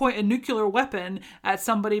to point a nuclear weapon at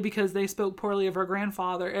somebody because they spoke poorly of her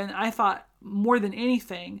grandfather. And I thought more than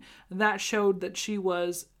anything, that showed that she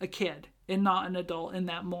was a kid and not an adult in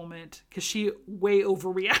that moment, because she way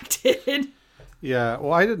overreacted. Yeah,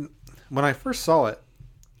 well, when I first saw it,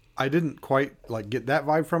 I didn't quite like get that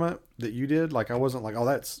vibe from it that you did. Like, I wasn't like, oh,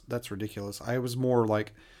 that's ridiculous. I was more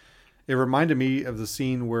like, it reminded me of the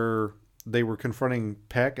scene where they were confronting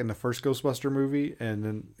Peck in the first Ghostbuster movie, and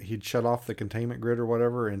then he'd shut off the containment grid or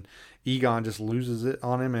whatever, and Egon just loses it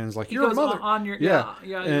on him and is like, "You're a mother."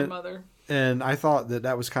 Your mother. And I thought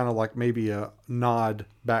that was kind of like maybe a nod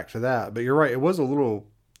back to that. But you're right, it was a little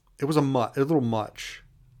much.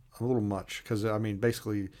 Because, I mean,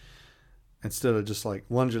 basically, instead of just like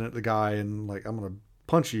lunging at the guy and like, I'm going to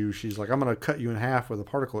punch you, she's like, I'm going to cut you in half with a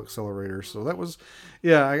particle accelerator. So that was,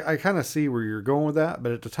 I kind of see where you're going with that.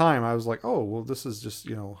 But at the time, I was like, oh, well, this is just,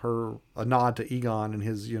 a nod to Egon and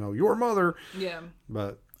his, your mother. Yeah.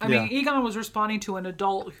 But I mean, Egon was responding to an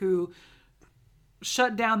adult who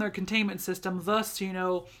shut down their containment system, thus,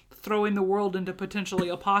 throwing the world into potentially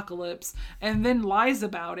apocalypse, and then lies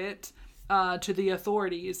about it to the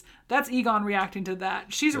authorities. That's Egon reacting to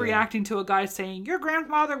that. She's reacting to a guy saying, your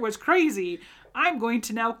grandfather was crazy. I'm going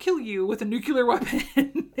to now kill you with a nuclear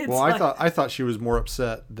weapon. Well, I thought she was more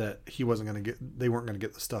upset that they weren't going to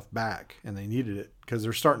get the stuff back, and they needed it because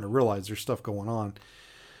they're starting to realize there's stuff going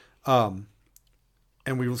on.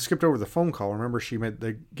 And we skipped over the phone call. Remember,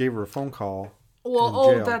 they gave her a phone call.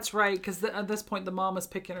 Well, that's right, because at this point the mom was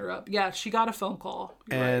picking her up. Yeah, she got a phone call.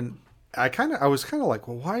 And right. I was kind of like,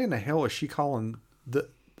 well, why in the hell is she calling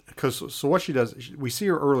so what she does, we see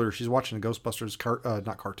her earlier, she's watching a Ghostbusters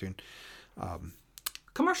not cartoon,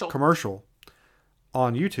 commercial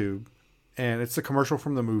on YouTube, and it's a commercial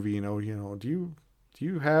from the movie. Do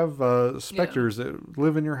you have specters that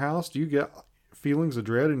live in your house? Do you get feelings of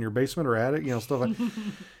dread in your basement or attic? Stuff like.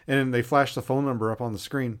 And they flash the phone number up on the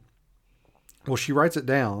screen. Well, she writes it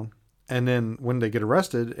down, and then when they get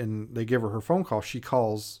arrested and they give her phone call, she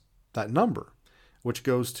calls that number, which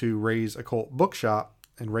goes to Ray's occult bookshop,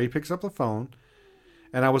 and Ray picks up the phone.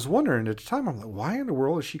 And I was wondering at the time, I'm like, why in the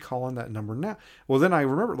world is she calling that number now? Well, then I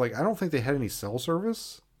remember, like, I don't think they had any cell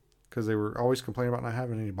service because they were always complaining about not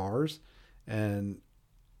having any bars. And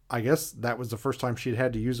I guess that was the first time she'd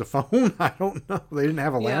had to use a phone. I don't know. They didn't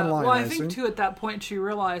have a landline. Well, I think, too, at that point, she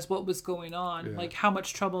realized what was going on, like how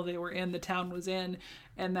much trouble they were in, the town was in,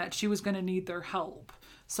 and that she was going to need their help.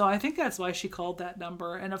 So I think that's why she called that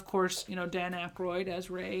number. And, of course, Dan Aykroyd as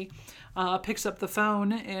Ray picks up the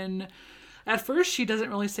phone, and at first she doesn't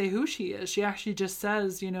really say who she is. She actually just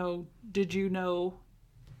says, did you know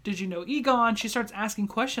Egon? She starts asking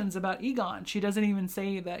questions about Egon. She doesn't even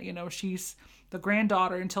say that, she's the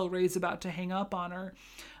granddaughter until Ray's about to hang up on her.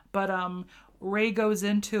 But Ray goes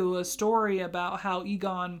into a story about how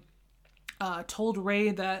Egon told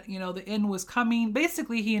Ray that, the end was coming.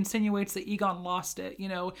 Basically, he insinuates that Egon lost it.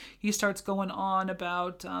 He starts going on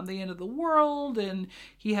about the end of the world, and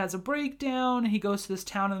he has a breakdown. He goes to this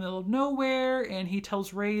town in the middle of nowhere, and he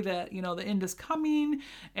tells Ray that, the end is coming.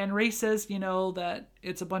 And Ray says, that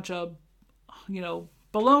it's a bunch of,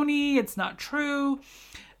 baloney. It's not true.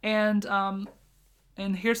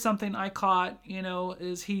 And here's something I caught,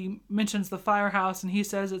 is he mentions the firehouse, and he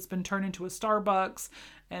says it's been turned into a Starbucks,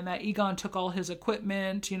 and that Egon took all his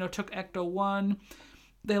equipment, took Ecto-1.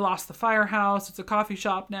 They lost the firehouse. It's a coffee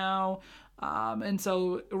shop now. And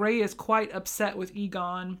so Ray is quite upset with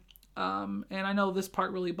Egon. And I know this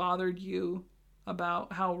part really bothered you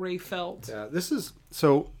about how Ray felt. Yeah,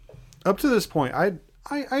 so up to this point, I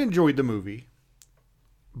enjoyed the movie.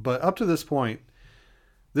 But up to this point,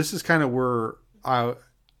 this is kind of where I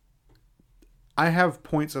have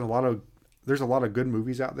points in there's a lot of good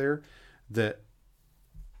movies out there that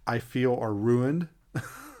I feel are ruined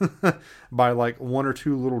by like one or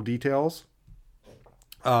two little details.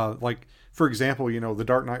 Like for example, The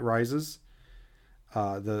Dark Knight Rises,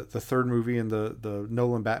 the third movie in the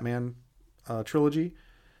Nolan Batman trilogy.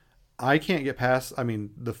 I can't get past,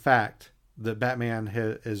 the fact that Batman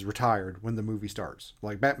is retired when the movie starts.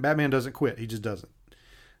 Like Batman doesn't quit; he just doesn't.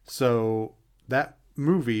 So that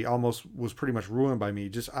movie almost was pretty much ruined by me.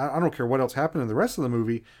 Just I don't care what else happened in the rest of the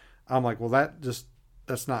movie. I'm like, well,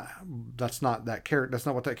 that's not that character. That's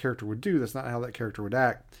not what that character would do. That's not how that character would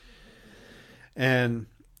act. And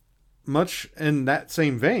much in that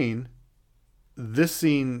same vein, this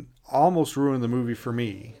scene almost ruined the movie for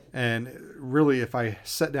me. And really, if I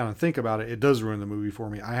sit down and think about it, it does ruin the movie for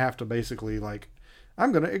me. I have to basically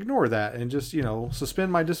I'm going to ignore that and just,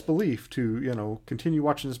 suspend my disbelief to, continue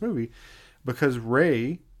watching this movie, because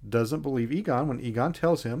Ray doesn't believe Egon when Egon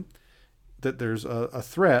tells him that there's a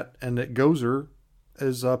threat and that Gozer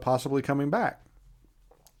is possibly coming back.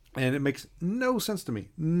 And it makes no sense to me.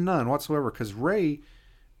 None whatsoever. Because Ray,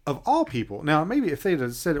 of all people... Now, maybe if they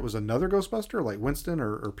had said it was another Ghostbuster, like Winston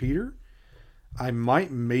or Peter, I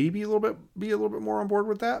might maybe be a little bit more on board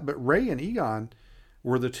with that. But Ray and Egon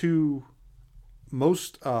were the two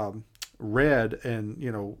most read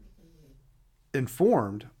and,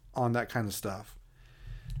 informed on that kind of stuff.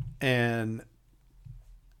 And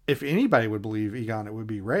if anybody would believe Egon, it would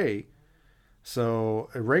be Ray. So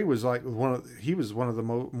Ray was one of the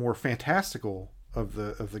more fantastical of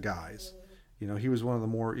the guys. He was one of the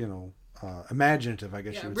more imaginative, I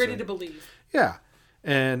guess you would say. Ready to believe. Yeah,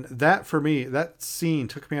 and that for me, that scene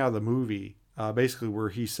took me out of the movie. Basically, where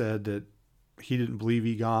he said that he didn't believe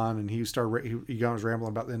Egon, and Egon was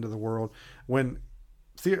rambling about the end of the world. When,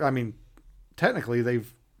 technically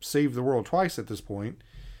they've saved the world twice at this point.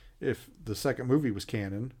 If the second movie was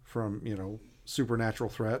canon from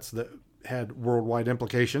supernatural threats that had worldwide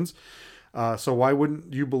implications. So why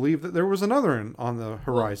wouldn't you believe that there was another on the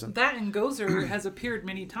horizon? Well, that and Gozer has appeared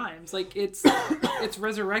many times. Like it's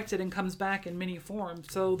resurrected and comes back in many forms.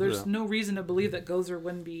 So there's no reason to believe that Gozer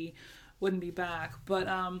wouldn't be back. But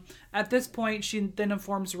at this point, she then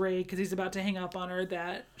informs Ray, because he's about to hang up on her,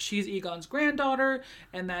 that she's Egon's granddaughter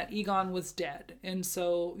and that Egon was dead. And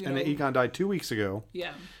so that Egon died 2 weeks ago.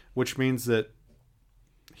 Yeah. Which means that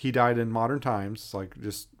he died in modern times, like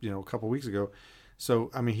just, a couple weeks ago.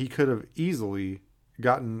 So, he could have easily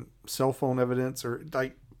gotten cell phone evidence or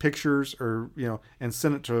like pictures or, and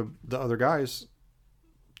sent it to the other guys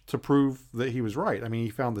to prove that he was right. He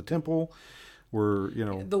found the temple where,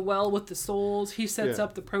 the well with the souls. He sets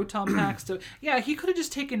up the proton packs to, he could have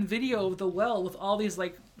just taken video of the well with all these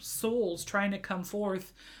souls trying to come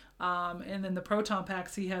forth. And then the proton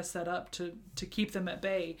packs he has set up to keep them at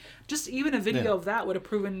bay. Just even a video of that would have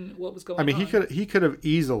proven what was going on. He could have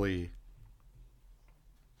easily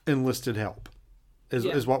enlisted help,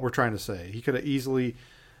 is what we're trying to say. He could have easily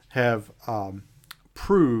have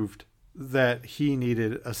proved that he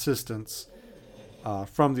needed assistance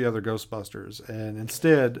from the other Ghostbusters, and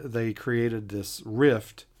instead they created this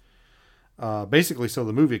rift, basically so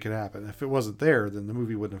the movie could happen. If it wasn't there, then the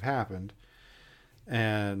movie wouldn't have happened.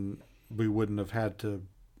 And we wouldn't have had to,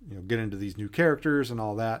 get into these new characters and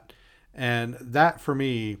all that. And that for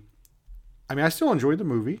me, I still enjoyed the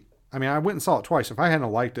movie. I went and saw it twice. If I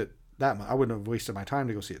hadn't liked it that much, I wouldn't have wasted my time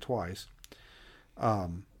to go see it twice.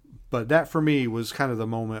 But that for me was kind of the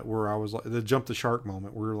moment where I was like, the jump the shark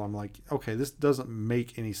moment, where I'm like, okay, this doesn't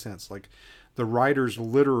make any sense. Like the writers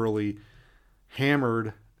literally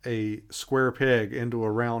hammered a square peg into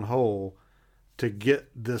a round hole to get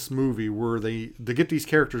this movie to get these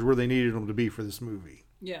characters where they needed them to be for this movie.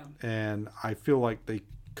 Yeah. And I feel like they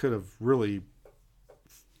could have really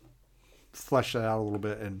fleshed that out a little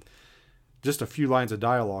bit, and just a few lines of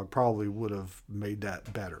dialogue probably would have made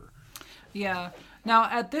that better. Yeah. Now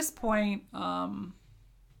at this point,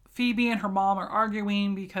 Phoebe and her mom are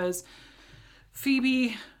arguing because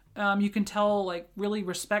Phoebe, you can tell, really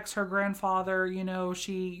respects her grandfather.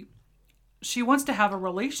 She wants to have a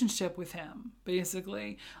relationship with him,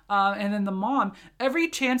 basically. And then the mom, every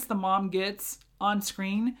chance the mom gets on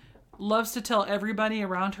screen, loves to tell everybody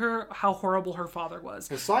around her how horrible her father was.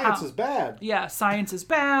 And science is bad. Yeah, science is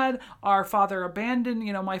bad. Our father abandoned,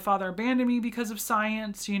 my father abandoned me because of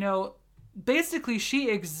science. Basically she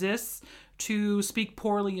exists to speak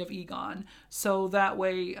poorly of Egon. So that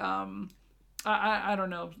way, I don't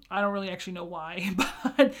know. I don't really actually know why,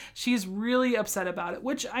 but she's really upset about it.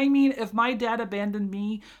 Which, if my dad abandoned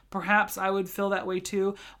me, perhaps I would feel that way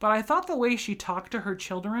too. But I thought the way she talked to her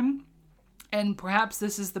children, and perhaps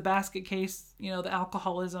this is the basket case, the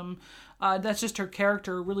alcoholism, that's just her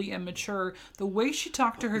character, really immature. The way she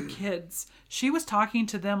talked to her kids, she was talking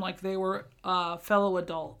to them like they were fellow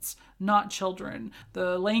adults, not children.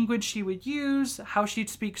 The language she would use, how she'd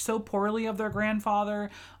speak so poorly of their grandfather.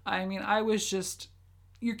 I was just,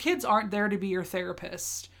 your kids aren't there to be your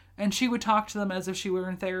therapist. And she would talk to them as if she were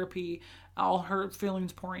in therapy. all her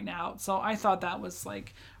feelings pouring out. So I thought that was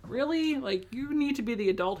like, really? Like, you need to be the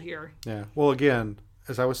adult here. Yeah. Well, again,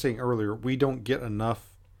 as I was saying earlier, we don't get enough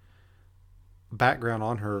background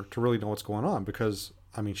on her to really know what's going on because,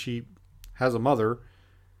 I mean, she has a mother.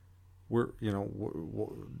 What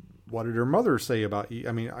did her mother say about,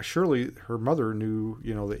 I mean, surely her mother knew,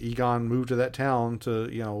 that Egon moved to that town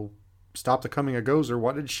to, stop the coming of Gozer.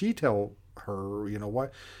 What did she tell her?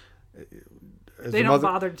 What? They don't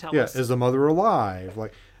bother to tell us. Yeah, is the mother alive?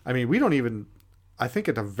 Like, I mean, we don't even, I think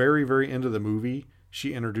at the very, very end of the movie,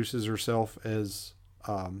 she introduces herself as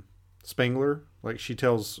Spengler. Like, she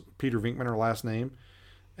tells Peter Venkman her last name.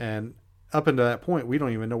 And up until that point, we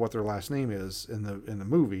don't even know what their last name is in the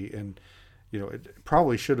movie. And, it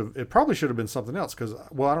probably should have been something else. Because,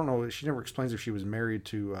 well, I don't know. She never explains if she was married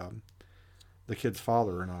to the kid's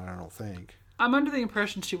father or not, I don't think. I'm under the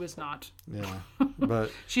impression she was not. Yeah,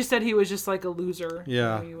 but she said he was just like a loser.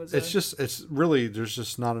 Yeah, it's really, there's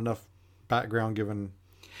just not enough background given.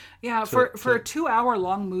 Yeah, for a 2-hour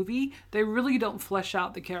long movie, they really don't flesh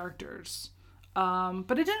out the characters.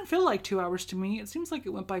 But it didn't feel like 2 hours to me. It seems like it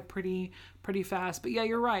went by pretty fast. But yeah,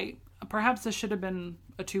 you're right. Perhaps this should have been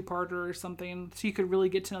a 2-parter or something, so you could really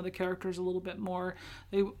get to know the characters a little bit more.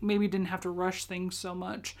 They maybe didn't have to rush things so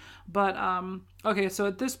much. But okay, so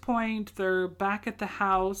at this point, they're back at the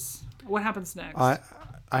house. What happens next?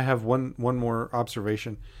 I have one more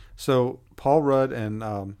observation. So Paul Rudd and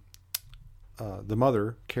the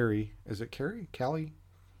mother, Carrie, is it Carrie? Callie?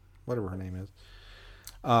 Whatever her name is.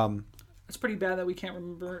 It's pretty bad that we can't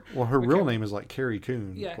remember. Well, her real name is like Carrie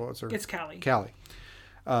Coon. Yeah, what's her? It's Callie. Callie.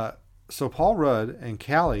 So Paul Rudd and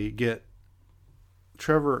Callie get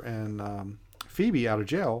Trevor and Phoebe out of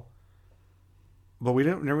jail, but we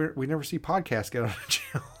never see Podcast get out of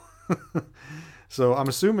jail. So I'm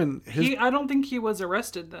assuming I don't think he was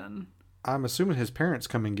arrested then. I'm assuming his parents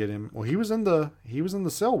come and get him. Well, he was in the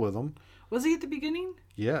cell with them. Was he at the beginning?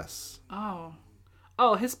 Yes. Oh,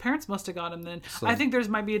 his parents must have got him then. So, I think there's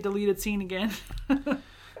might be a deleted scene again.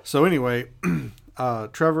 So anyway,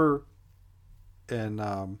 Trevor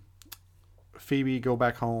and Phoebe go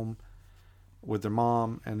back home with their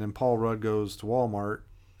mom, and then Paul Rudd goes to Walmart,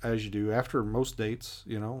 as you do after most dates.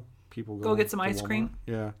 People go get some ice cream.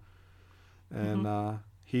 Yeah, and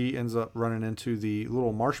he ends up running into the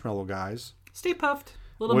little marshmallow guys. Stay Puffed,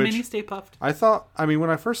 mini Stay Puffed. I thought, I mean,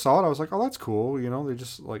 when I first saw it, I was like, oh, that's cool.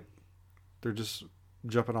 They're just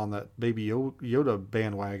jumping on that Baby Yoda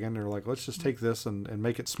bandwagon. They're like, let's just take this and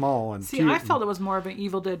make it small and cute. I felt it was more of an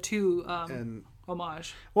Evil Dead 2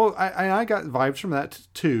 homage. Well, I got vibes from that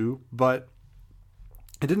too, but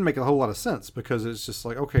it didn't make a whole lot of sense because it's just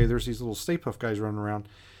like, okay, there's these little Stay Puft guys running around.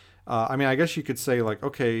 I mean, I guess you could say like,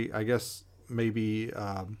 okay, I guess maybe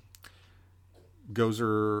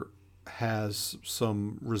Gozer has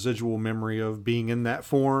some residual memory of being in that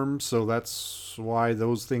form, so that's why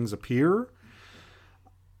those things appear.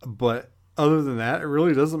 But other than that, it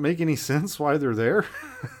really doesn't make any sense why they're there.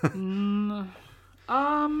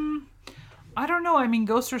 I don't know. I mean,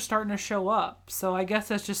 ghosts are starting to show up, so I guess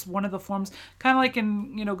that's just one of the forms. Kind of like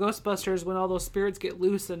in Ghostbusters when all those spirits get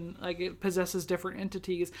loose and like it possesses different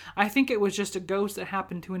entities. I think it was just a ghost that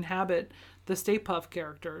happened to inhabit the Stay Puft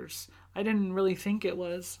characters. I didn't really think it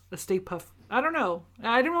was a Stay Puft. I don't know.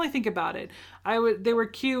 I didn't really think about it. They were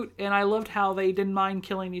cute, and I loved how they didn't mind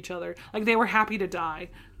killing each other. Like they were happy to die.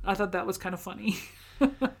 I thought that was kind of funny.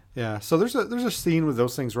 Yeah. So there's a scene with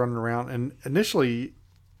those things running around, and initially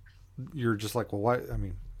you're just like, well, why? I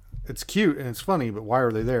mean, it's cute and it's funny, but why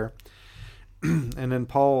are they there? And then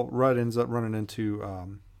Paul Rudd ends up running into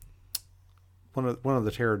one of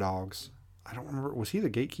the terror dogs. I don't remember. Was he the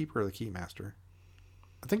gatekeeper or the keymaster?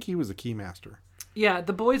 I think he was the keymaster. Yeah,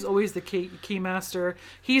 the boy's always the keymaster.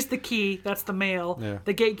 He's the key. That's the male. Yeah.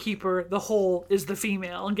 The gatekeeper, the hole, is the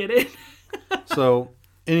female. Get it? So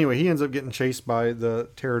anyway, he ends up getting chased by the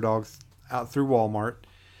terror dog out through Walmart,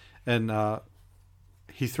 and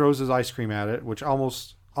he throws his ice cream at it, which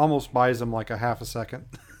almost buys him like a half a second.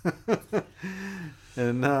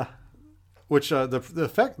 And which the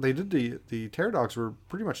effect they did, the terror dogs were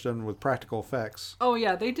pretty much done with practical effects. Oh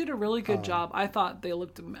yeah, they did a really good job. I thought they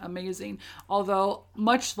looked amazing. Although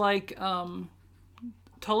much like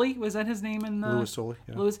Tully, was that his name in the Louis Tully?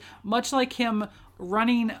 Yeah. Louis, much like him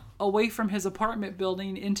running away from his apartment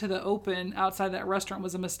building into the open outside that restaurant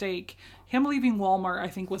was a mistake. Him leaving Walmart, I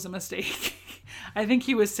think, was a mistake. I think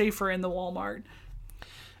he was safer in the Walmart.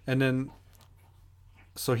 And then,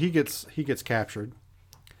 so he gets captured,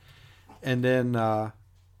 and then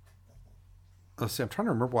let's see, I'm trying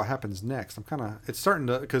to remember what happens next. It's starting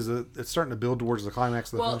to build towards the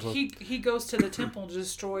climax of the film. He goes to the temple to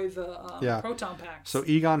destroy the proton packs. So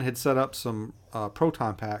Egon had set up some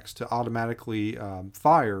proton packs to automatically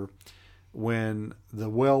fire when the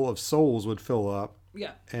well of souls would fill up.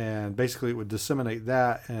 Yeah. And basically it would disseminate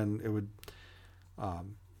that, and it would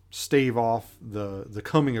stave off the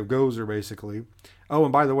coming of Gozer, basically. Oh,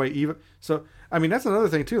 and by the way, that's another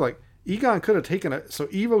thing too. Like, Egon could have taken so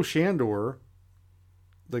Ivo Shandor,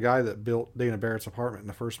 the guy that built Dana Barrett's apartment in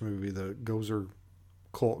the first movie, the Gozer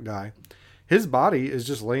cult guy, his body is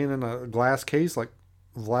just laying in a glass case, like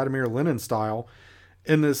Vladimir Lenin style,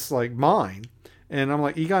 in this like mine. And I'm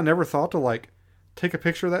like, Egon never thought to like take a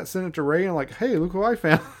picture of that, send it to Ray, and like, hey, look who I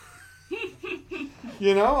found.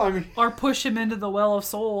 Or push him into the well of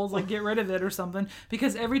souls, like get rid of it or something.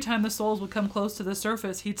 Because every time the souls would come close to the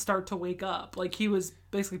surface, he'd start to wake up, like he was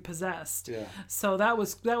basically possessed. Yeah. So that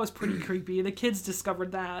was pretty creepy. The kids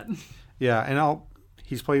discovered that. Yeah, and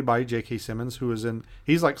he's played by J.K. Simmons,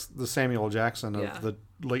 he's like the Samuel Jackson of the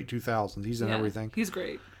late 2000s. He's in everything. He's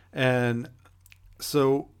great. And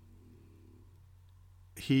so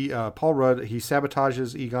Paul Rudd, he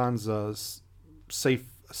sabotages Egon's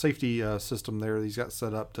safety system there that he's got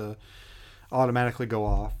set up to automatically go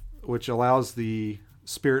off, which allows the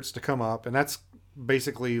spirits to come up, and that's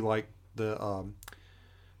basically like the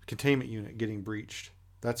containment unit getting breached.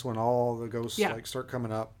 That's when all the ghosts like start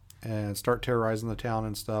coming up and start terrorizing the town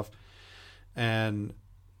and stuff. And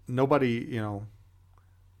nobody,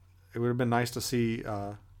 it would have been nice to see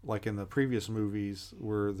like in the previous movies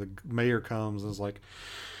where the mayor comes and is like,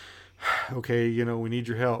 okay, we need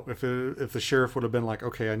your help. If the sheriff would have been like,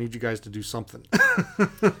 okay, I need you guys to do something.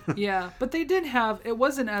 Yeah, but they did it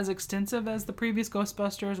wasn't as extensive as the previous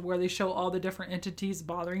Ghostbusters where they show all the different entities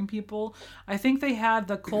bothering people. I think they had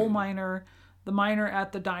the coal miner, the miner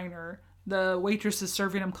at the diner, the waitresses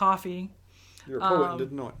serving him coffee. You're a poet and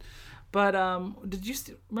didn't know it. But did you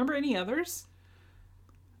remember any others?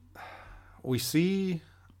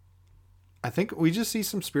 I think we just see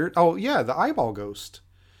some spirit. Oh, yeah, the eyeball ghost.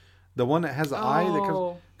 The one that has the eye that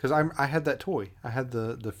comes, because I had that toy. I had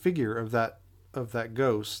the figure of that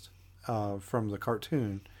ghost from the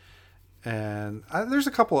cartoon, and there's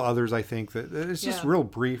a couple of others. I think that it's just real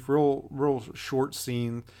brief, real short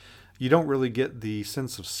scene. You don't really get the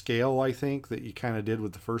sense of scale, I think, that you kind of did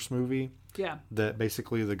with the first movie. Yeah. That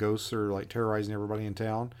basically the ghosts are like terrorizing everybody in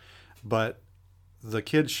town, but the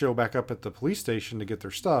kids show back up at the police station to get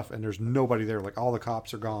their stuff, and there's nobody there. Like, all the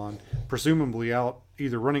cops are gone, presumably out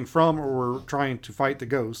either running from or trying to fight the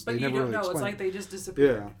ghost. But they you never don't really know. explain. It's like they just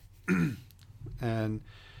disappeared. Yeah. And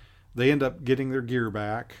they end up getting their gear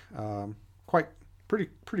back.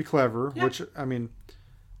 Pretty clever. Yeah. Which,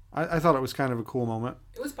 I thought it was kind of a cool moment.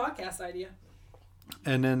 It was podcast idea.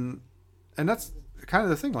 And that's kind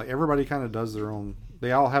of the thing. Like, everybody kind of does their own.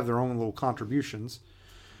 They all have their own little contributions.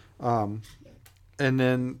 And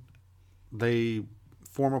then they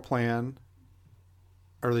form a plan,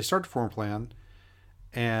 or they start to form a plan,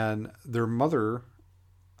 and their mother,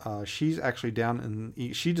 she's actually down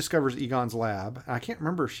in, she discovers Egon's lab. I can't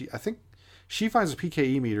remember I think she finds a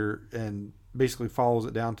PKE meter and basically follows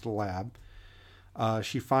it down to the lab.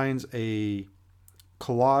 She finds a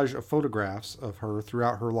collage of photographs of her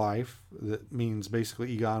throughout her life. That means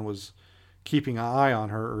basically Egon was keeping an eye on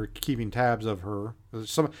her or keeping tabs of her.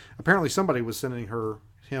 Apparently somebody was sending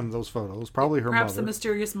him those photos. Probably her Perhaps mother. the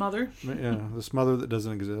mysterious mother. Yeah, this mother that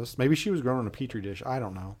doesn't exist. Maybe she was grown in a petri dish. I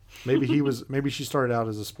don't know. Maybe maybe she started out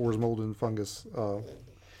as a spores, mold, and fungus.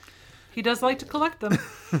 He does like to collect them.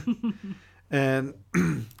 And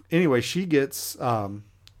anyway, she gets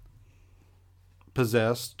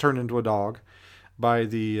possessed, turned into a dog by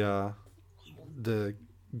the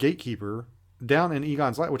gatekeeper down in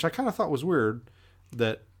Egon's lab, which I kind of thought was weird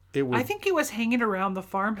that it would. I think he was hanging around the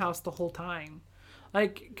farmhouse the whole time,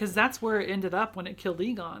 like, because that's where it ended up when it killed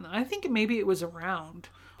Egon. I think maybe it was around,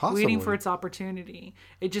 possibly waiting for its opportunity.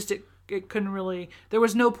 It couldn't really. There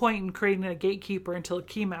was no point in creating a gatekeeper until a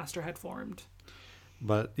Keymaster had formed.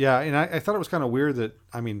 But yeah, and I thought it was kind of weird that,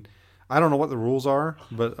 I don't know what the rules are,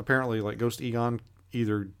 but apparently like Ghost Egon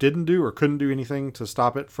either didn't do or couldn't do anything to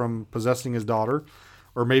stop it from possessing his daughter.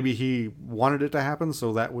 Or maybe he wanted it to happen,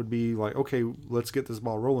 so that would be like, okay, let's get this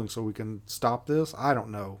ball rolling so we can stop this. I don't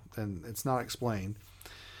know, and it's not explained.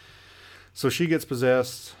 So she gets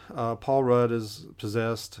possessed. Paul Rudd is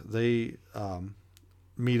possessed. They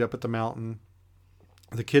meet up at the mountain.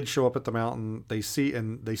 The kids show up at the mountain. They see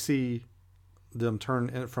them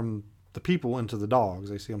turn from the people into the dogs.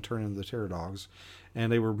 They see them turn into the terror dogs,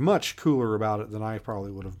 and they were much cooler about it than I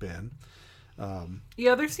probably would have been.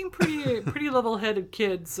 Yeah, they seem pretty level-headed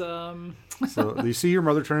kids. So you see your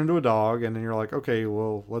mother turn into a dog, and then you're like, okay,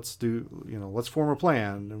 well, let's form a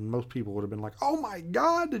plan. And most people would have been like, oh my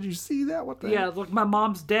God, did you see that? What the Yeah, heck? look, my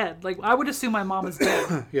mom's dead. Like, I would assume my mom is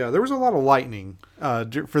dead. Yeah, there was a lot of lightning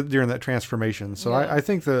during that transformation. So Yeah. I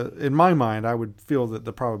think in my mind, I would feel that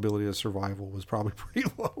the probability of survival was probably pretty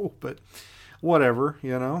low, but whatever,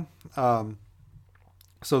 So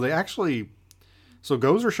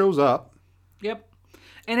Gozer shows up. Yep.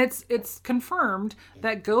 And it's confirmed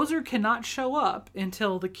that Gozer cannot show up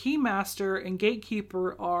until the Keymaster and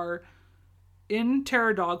Gatekeeper are in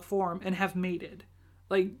Terror Dog form and have mated.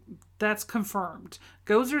 Like, that's confirmed.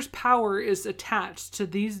 Gozer's power is attached to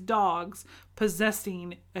these dogs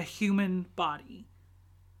possessing a human body.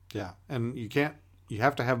 Yeah, and you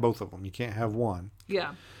have to have both of them. You can't have one.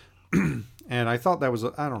 Yeah. And I thought that was,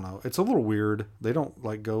 I don't know, it's a little weird. They don't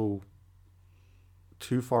like go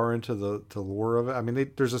too far into the lore of it. I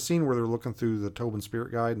mean, there's a scene where they're looking through the Tobin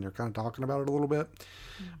Spirit Guide and they're kind of talking about it a little bit,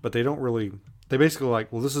 but they don't really. They basically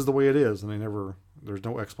like, well, this is the way it is, and there's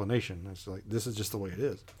no explanation. It's like, this is just the way it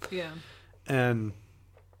is. Yeah. And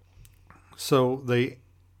so they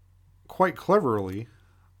quite cleverly,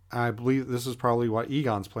 I believe this is probably what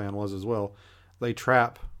Egon's plan was as well. They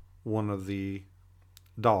trap one of the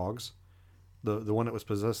dogs, the one that was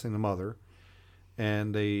possessing the mother,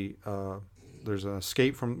 and they there's an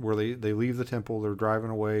escape from where they leave the temple. They're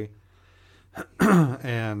driving away,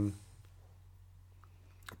 and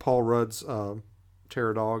Paul Rudd's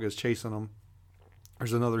terror dog is chasing them.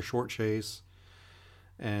 There's another short chase,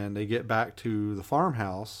 and they get back to the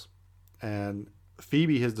farmhouse, and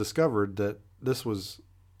Phoebe has discovered that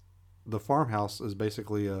the farmhouse is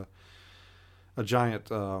basically a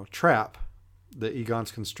giant trap that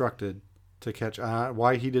Egon's constructed to catch.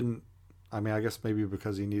 Why he didn't? I mean, I guess maybe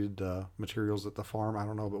because he needed materials at the farm. I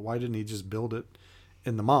don't know, but why didn't he just build it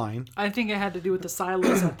in the mine? I think it had to do with the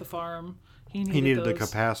silos at the farm. He needed the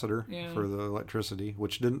capacitor Yeah. for the electricity,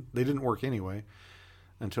 which didn't work anyway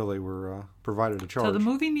until they were provided a charge. So the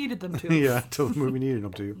movie needed them to. Yeah, until the movie needed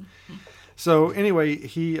them to. So anyway,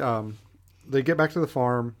 they get back to the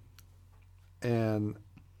farm, and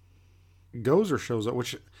Gozer shows up,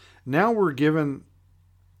 which now we're given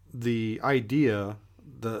the idea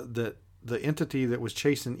that the entity that was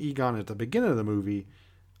chasing Egon at the beginning of the movie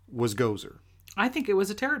was Gozer. I think it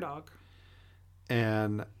was a terror dog.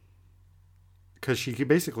 And because she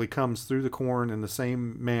basically comes through the corn in the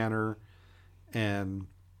same manner and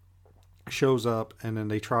shows up, and then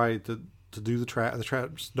they try to do the trap. The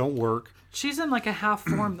traps don't work. She's in like a half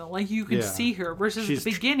form though, like you can Yeah. see her. Versus She's at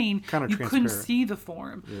the beginning, kind of you couldn't transparent. see the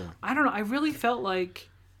form. Yeah. I don't know. I really felt like,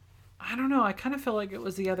 I don't know. I kind of feel like it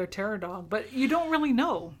was the other terror dog, but you don't really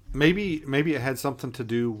know. Maybe it had something to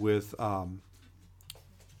do with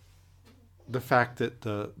the fact that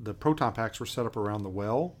the proton packs were set up around the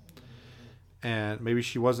well, and maybe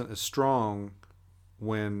she wasn't as strong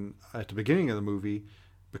when at the beginning of the movie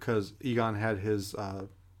because Egon had his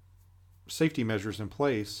safety measures in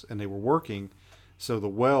place and they were working, so the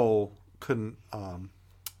well couldn't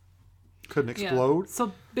explode. Yeah.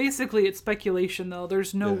 So basically, it's speculation though.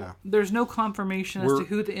 There's no confirmation as to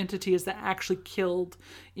who the entity is that actually killed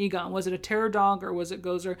Egon. Was it a terror dog or was it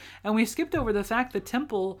Gozer? And we skipped over the fact the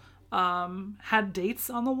temple had dates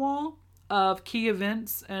on the wall of key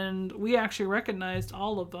events, and we actually recognized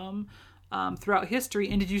all of them throughout history.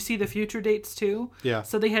 And did you see the future dates too? Yeah.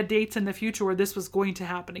 So they had dates in the future where this was going to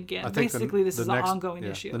happen again. I think Basically, this is an next, ongoing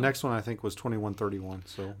issue. The next one I think was 2131.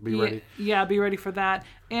 So be ready. Yeah, be ready for that.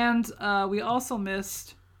 And we also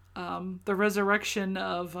missed the resurrection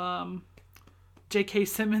of J.K.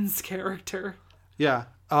 Simmons' character. Yeah.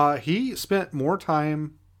 He spent more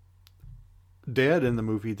time dead in the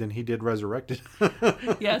movie than he did resurrected.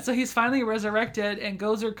 Yeah, so he's finally resurrected, and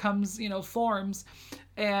Gozer comes, forms,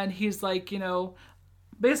 and he's like,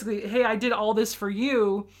 basically, hey, I did all this for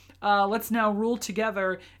you. Let's now rule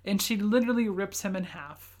together. And she literally rips him in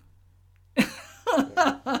half.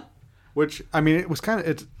 Which, I mean, it was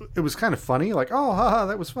kind of funny, like, oh, haha,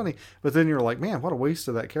 that was funny. But then you're like, man, what a waste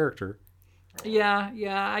of that character. Yeah,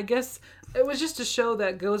 I guess it was just to show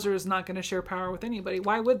that Gozer is not going to share power with anybody.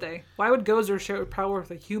 Why would they? Why would Gozer share power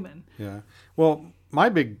with a human? Yeah. Well, my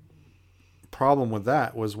big problem with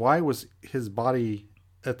that was why was his body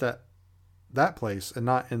at that place and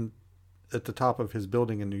not at the top of his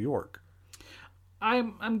building in New York?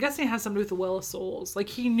 I'm guessing it has something to do with the Well of Souls. Like,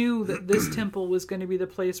 he knew that this temple was going to be the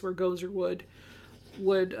place where Gozer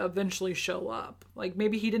would eventually show up. Like,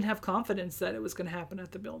 maybe he didn't have confidence that it was going to happen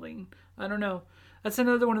at the building. I don't know. That's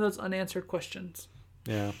another one of those unanswered questions.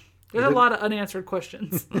 Yeah. There's a lot of unanswered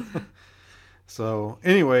questions. So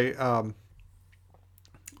anyway,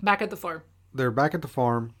 Back at the farm. They're back at the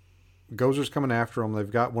farm. Gozer's coming after them.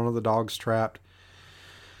 They've got one of the dogs trapped.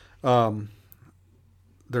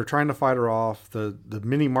 They're trying to fight her off. The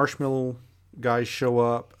mini marshmallow guys show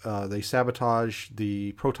up. They sabotage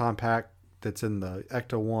the proton pack that's in the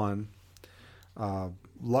Ecto-1.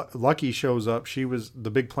 Lucky shows up.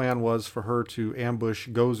 The big plan was for her to ambush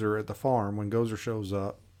Gozer at the farm when Gozer shows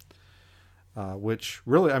up. Which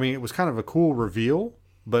really, I mean, it was kind of a cool reveal,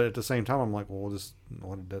 but at the same time, I'm like, well,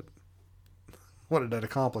 what did that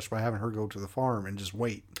accomplish by having her go to the farm and just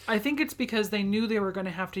wait? I think it's because they knew they were going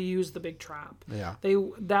to have to use the big trap. Yeah.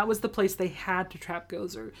 That was the place they had to trap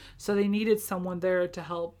Gozer. So they needed someone there to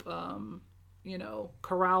help,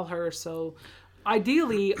 corral her. So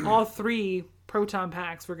ideally, all 3 proton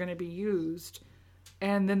packs were going to be used,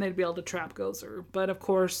 and then they'd be able to trap Gozer. But of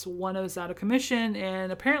course, one is out of commission,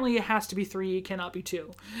 and apparently it has to be 3, it cannot be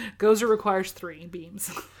 2. Gozer requires 3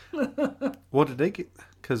 beams. What did they get?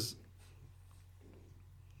 Because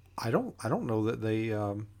I don't know that they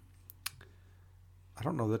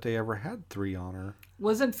ever had 3 on her.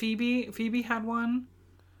 Wasn't Phoebe had 1,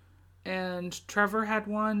 and Trevor had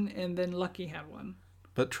 1, and then Lucky had 1.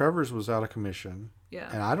 But Trevor's was out of commission. Yeah.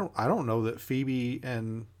 And I don't know that Phoebe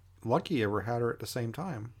and Lucky ever had her at the same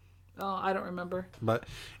time. Oh, I don't remember. But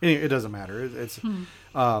anyway, it doesn't matter.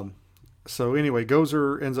 So anyway,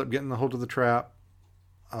 Gozer ends up getting the hold of the trap.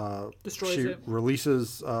 Destroys she it.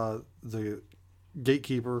 Releases the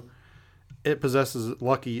gatekeeper. It possesses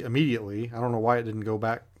Lucky immediately. I don't know why it didn't go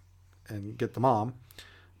back and get the mom,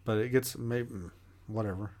 but it gets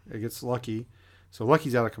whatever. It gets Lucky. So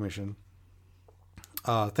Lucky's out of commission.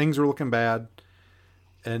 Things are looking bad,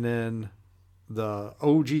 and then the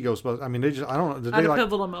OG Ghostbusters. I mean, I don't know. At a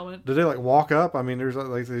pivotal moment. Did they walk up? I mean, there's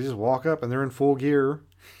they just walk up and they're in full gear.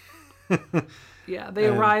 Yeah, they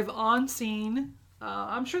arrive on scene.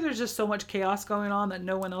 I'm sure there's just so much chaos going on that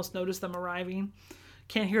no one else noticed them arriving.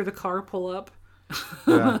 Can't hear the car pull up.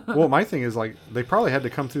 Yeah. Well, my thing is they probably had to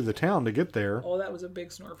come through the town to get there. Oh, that was a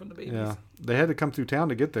big snore from the babies. Yeah, they had to come through town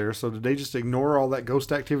to get there. So did they just ignore all that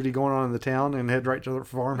ghost activity going on in the town and head right to the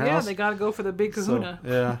farmhouse? Yeah, they got to go for the big kahuna. So,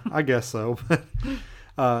 yeah, I guess so.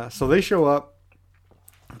 So they show up.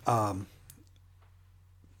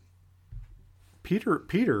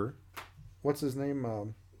 Peter, what's his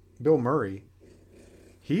name? Bill Murray.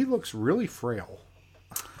 He looks really frail.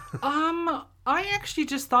 I actually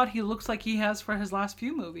just thought he looks like he has for his last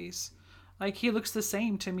few movies. Like, he looks the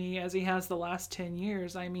same to me as he has the last 10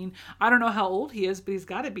 years. I mean, I don't know how old he is, but he's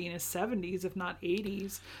got to be in his 70s, if not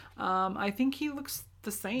 80s. I think he looks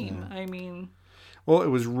the same. Yeah. I mean... Well, it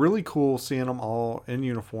was really cool seeing them all in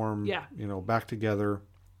uniform, yeah. Back together.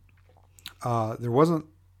 There wasn't...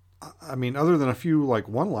 I mean, other than a few,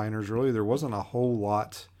 one-liners, really, there wasn't a whole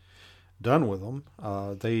lot done with them.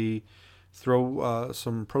 They... throw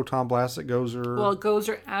some proton blast at Gozer. Well,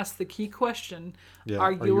 Gozer asked the key question,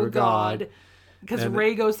 are you a god? Because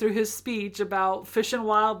Ray goes through his speech about fish and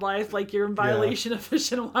wildlife, like you're in violation of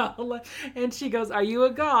fish and wildlife. And she goes, are you a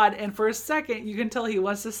god? And for a second, you can tell he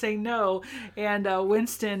wants to say no. And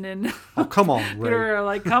Winston and come on, Ray. Peter are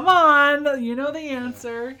like, come on, you know the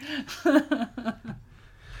answer.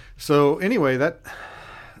 So anyway,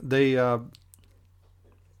 they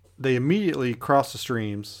immediately cross the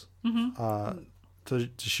streams. Mm-hmm. To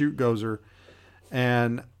shoot Gozer,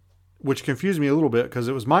 and which confused me a little bit because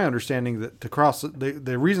it was my understanding that to cross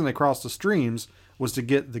the reason they crossed the streams was to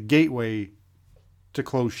get the gateway to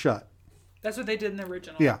close shut. That's what they did in the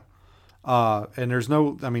original. Yeah, and there's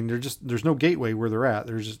no gateway where they're at.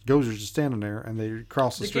 There's just Gozer's just standing there, and they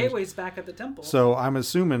cross the streams. The gateway's back at the temple. So I'm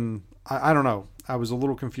assuming I don't know. I was a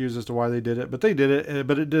little confused as to why they did it, but they did it.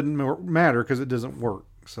 But it didn't matter because it doesn't work.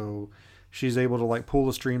 So. She's able to pull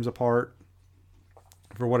the streams apart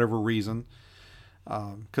for whatever reason,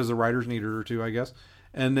 because the writers needed her to, I guess.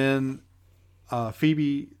 And then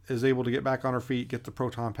Phoebe is able to get back on her feet, get the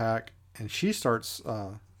proton pack, and she starts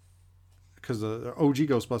because the OG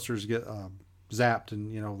Ghostbusters get zapped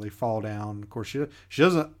and they fall down. Of course, she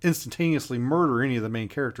doesn't instantaneously murder any of the main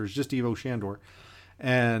characters, just Ivo Shandor,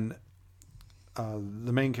 and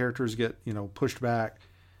the main characters get pushed back.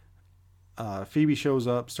 Phoebe shows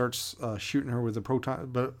up, starts shooting her with the proton,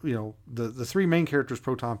 but the 3 main characters'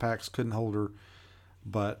 proton packs couldn't hold her,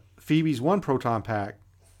 but Phoebe's 1 proton pack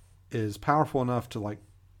is powerful enough to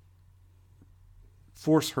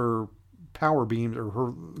force her power beams or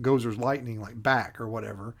her Gozer's lightning back or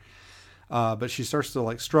whatever. But she starts to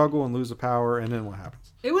like struggle and lose the power, and then what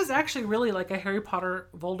happens? It was actually really like a Harry Potter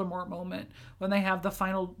Voldemort moment when they have the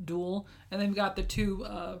final duel and they've got the two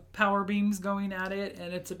power beams going at it,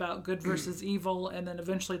 and it's about good versus evil, and then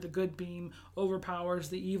eventually the good beam overpowers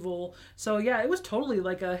the evil. So yeah, it was totally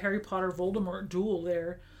like a Harry Potter Voldemort duel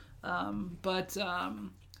there.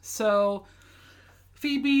 So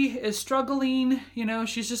Phoebe is struggling,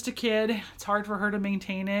 she's just a kid. It's hard for her to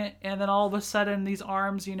maintain it. And then all of a sudden these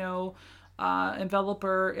arms, envelop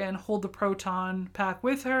her and hold the proton pack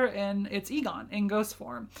with her, and it's Egon in ghost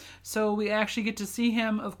form. So we actually get to see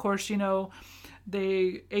him. Of course,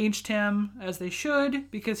 they aged him as they should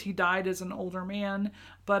because he died as an older man.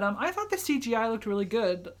 But I thought the CGI looked really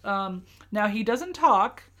good. Now, he doesn't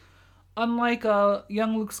talk. Unlike a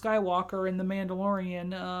young Luke Skywalker in The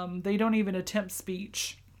Mandalorian, they don't even attempt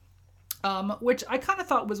speech, which I kind of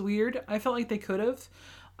thought was weird. I felt like they could have.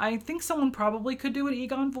 I think someone probably could do an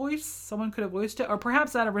Egon voice. Someone could have voiced it. Or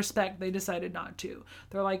perhaps out of respect, they decided not to.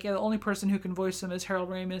 They're like, the only person who can voice him is Harold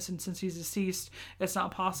Ramis, and since he's deceased, it's not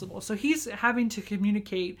possible. So he's having to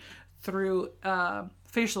communicate through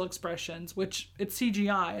facial expressions, which it's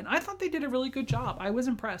CGI. And I thought they did a really good job. I was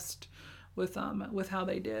impressed with how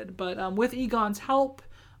they did. But with Egon's help,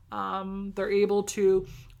 they're able to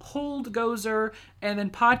hold Gozer, and then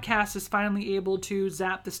Podcast is finally able to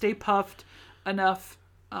zap the Stay Puft enough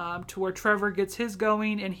to where Trevor gets his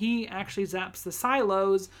going, and he actually zaps the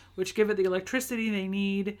silos, which give it the electricity they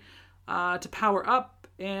need to power up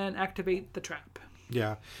and activate the trap.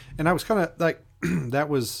 Yeah, and I was kind of like, that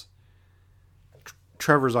was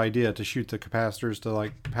Trevor's idea to shoot the capacitors to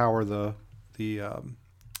like power the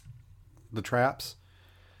traps,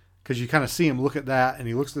 because you kind of see him look at that, and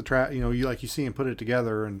he looks at the trap. You see him put it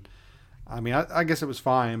together, and I mean, I guess it was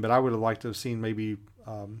fine, but I would have liked to have seen maybe.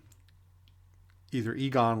 Either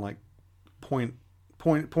Egon like point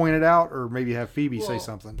it out, or maybe have Phoebe say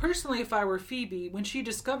something. Personally, if I were Phoebe, when she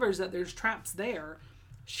discovers that there's traps there,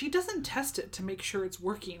 she doesn't test it to make sure it's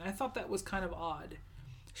working. I thought that was kind of odd.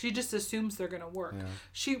 She just assumes they're going to work. Yeah.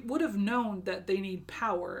 She would have known that they need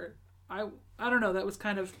power. I don't know. That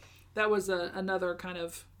was another kind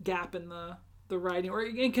of gap in the writing, or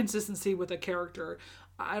inconsistency with a character.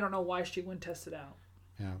 I don't know why she wouldn't test it out.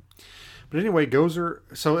 Yeah. But anyway, Gozer...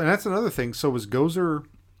 So, and that's another thing. So was Gozer...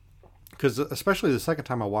 Because especially the second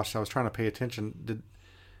time I watched, I was trying to pay attention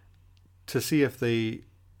to see if they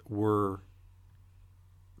were...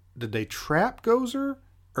 Did they trap Gozer?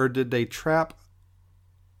 Or did they trap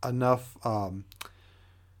enough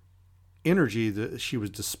energy that she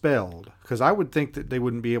was dispelled? Because I would think that they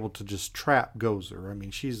wouldn't be able to just trap Gozer. I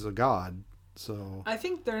mean, she's a god. So I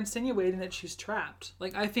think they're insinuating that she's trapped.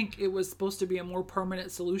 Like, I think it was supposed to be a more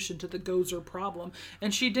permanent solution to the Gozer problem.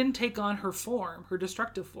 And she didn't take on her form, her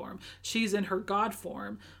destructive form. She's in her god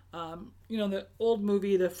form. The old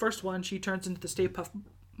movie, the first one, she turns into the Stay Puft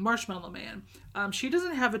Marshmallow Man. She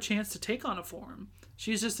doesn't have a chance to take on a form.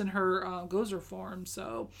 She's just in her Gozer form.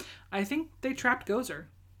 So I think they trapped Gozer.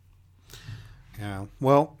 Yeah.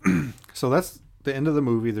 Well, so that's the end of the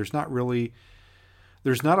movie. There's not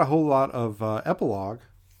a whole lot of epilogue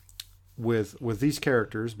with these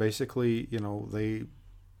characters. Basically,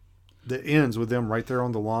 that ends with them right there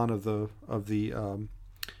on the lawn of the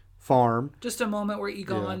farm. Just a moment where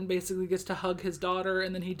Egon basically gets to hug his daughter,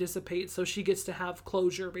 and then he dissipates, so she gets to have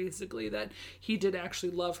closure, basically, that he did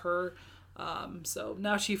actually love her. So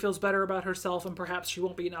now she feels better about herself, and perhaps she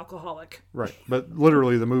won't be an alcoholic. Right, but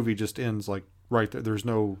literally the movie just ends like right there. There's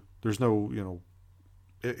no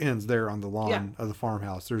it ends there on the lawn of the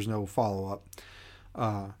farmhouse. There's no follow-up.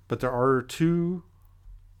 But there are two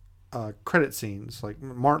credit scenes, like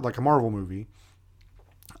a Marvel movie.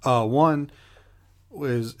 One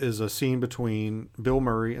is a scene between Bill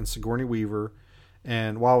Murray and Sigourney Weaver.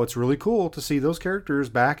 And while it's really cool to see those characters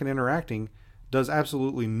back and interacting, does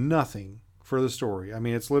absolutely nothing for the story. I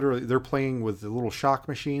mean, it's literally, they're playing with the little shock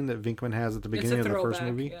machine that Venkman has at the beginning of the first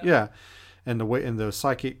movie. Yeah. And the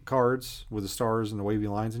psychic cards with the stars and the wavy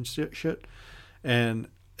lines and shit. And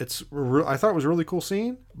I thought it was a really cool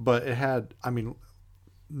scene, but it had,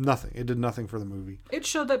 nothing. It did nothing for the movie. It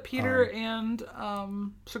showed that Peter and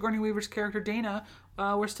Sigourney Weaver's character Dana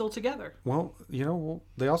were still together. Well,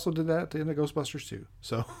 they also did that at the end of Ghostbusters too.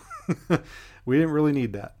 So we didn't really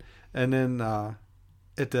need that. And then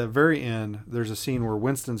at the very end, there's a scene where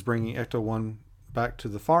Winston's bringing Ecto-1 back to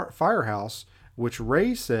the firehouse, which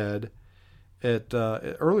Ray said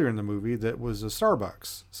earlier in the movie that was a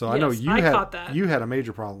Starbucks. So yes, I know you had a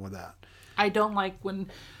major problem with that. I don't like when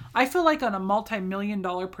I feel like on a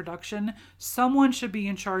multi-million-dollar production, someone should be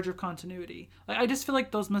in charge of continuity. I just feel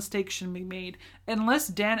like those mistakes shouldn't be made unless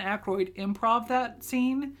Dan Aykroyd improv that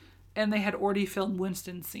scene. and they had already filmed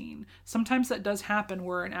Winston's scene. Sometimes that does happen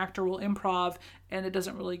where an actor will improv and it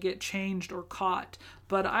doesn't really get changed or caught.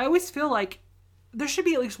 But I always feel like there should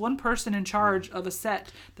be at least one person in charge of a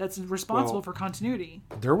set that's responsible for continuity.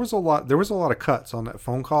 There was a lot of cuts on that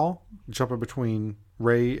phone call, jumping between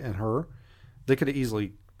Ray and her. They could have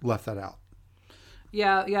easily left that out.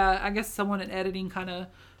 Yeah. I guess someone in editing kind of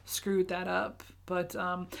screwed that up. But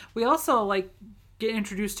we also get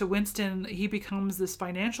introduced to Winston. He becomes this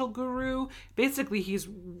financial guru. Basically, he's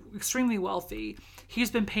extremely wealthy.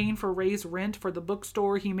 He's been paying for Ray's rent for the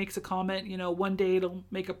bookstore. He makes a comment, one day it'll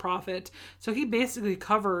make a profit. So he basically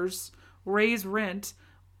covers Ray's rent,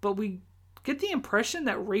 but we get the impression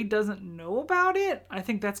that Ray doesn't know about it. I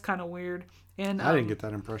think that's kind of weird. And I didn't get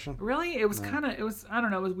that impression. Really? It was I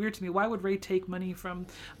don't know, it was weird to me. Why would Ray take money from,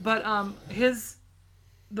 but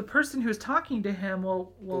the person who's talking to him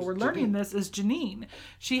while we're learning this is Janine.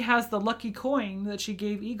 She has the lucky coin that she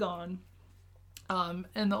gave Egon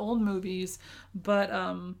in the old movies. But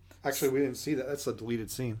actually, we didn't see that. That's a deleted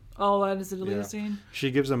scene. Oh, that is a deleted scene? She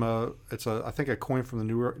gives him I think a coin from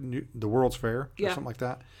the World's Fair or something like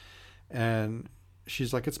that. And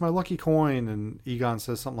she's like, it's my lucky coin. And Egon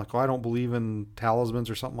says something like, well, I don't believe in talismans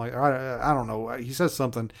or something like that. I don't know. He says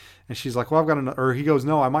something. And she's like, well, I've got another, or he goes,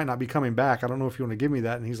 no, I might not be coming back. I don't know if you want to give me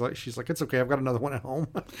that. And she's like, it's okay. I've got another one at home.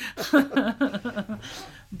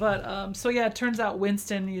 But, so yeah, it turns out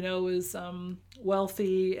Winston, is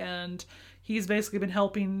wealthy, and he's basically been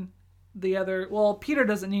helping the other. Well, Peter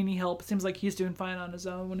doesn't need any help. It seems like he's doing fine on his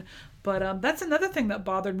own. But that's another thing that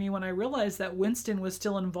bothered me when I realized that Winston was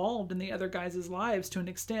still involved in the other guys' lives to an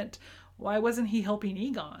extent. Why wasn't he helping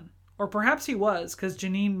Egon? Or perhaps he was, because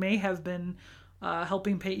Janine may have been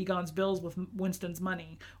helping pay Egon's bills with Winston's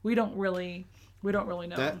money. We don't really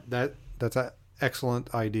know. That's an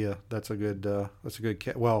excellent idea. That's a good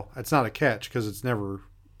catch. Well, it's not a catch because it's never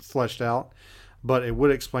fleshed out, but it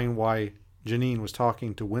would explain why Janine was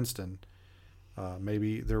talking to Winston.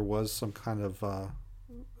 Maybe there was some kind of a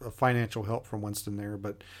financial help from Winston there,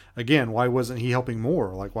 but again, why wasn't he helping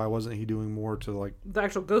more? Like, why wasn't he doing more to the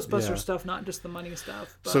actual Ghostbuster stuff, not just the money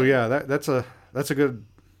stuff? But. So yeah, that's a good.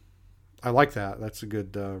 I like that. That's a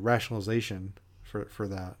good rationalization for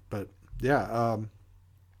that. But yeah,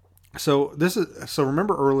 so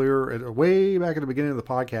remember earlier, way back at the beginning of the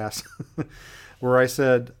podcast, where I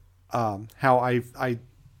said how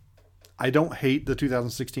I don't hate the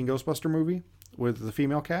 2016 Ghostbuster movie with the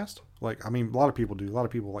female cast. A lot of people do. A lot of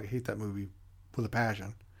people hate that movie with a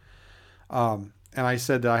passion. And I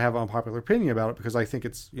said that I have an unpopular opinion about it because I think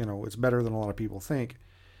it's better than a lot of people think.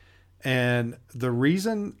 And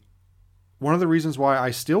one of the reasons why I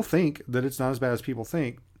still think that it's not as bad as people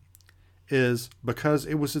think is because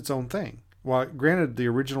it was its own thing. Well, granted, the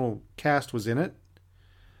original cast was in it.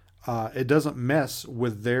 It doesn't mess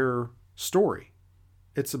with their story.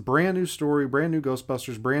 It's a brand new story, brand new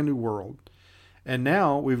Ghostbusters, brand new world. And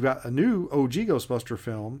now we've got a new OG Ghostbuster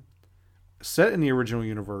film set in the original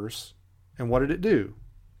universe. And what did it do?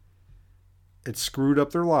 It screwed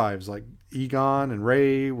up their lives. Like, Egon and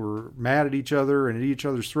Ray were mad at each other and at each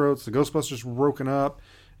other's throats. The Ghostbusters were broken up.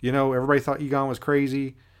 Everybody thought Egon was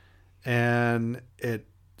crazy. And it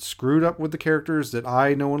screwed up with the characters that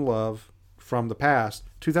I know and love from the past.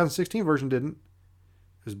 2016 version didn't.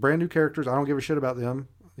 It was brand new characters. I don't give a shit about them.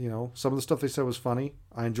 Some of the stuff they said was funny.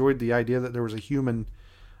 I enjoyed the idea that there was a human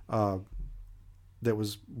that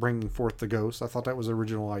was bringing forth the ghost. I thought that was the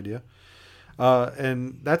original idea.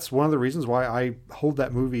 And that's one of the reasons why I hold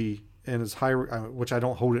that movie in as high, which I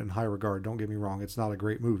don't hold it in high regard. Don't get me wrong. It's not a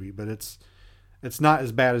great movie, but it's not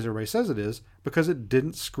as bad as everybody says it is because it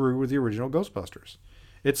didn't screw with the original Ghostbusters.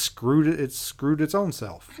 It screwed its own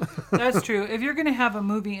self. That's true. If you're going to have a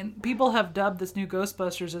movie, and people have dubbed this new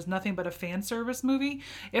Ghostbusters as nothing but a fan service movie,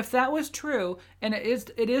 if that was true, and it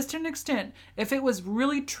is to an extent, if it was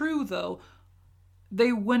really true though,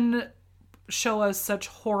 they wouldn't show us such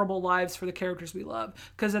horrible lives for the characters we love.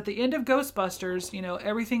 Because at the end of Ghostbusters,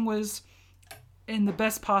 everything was in the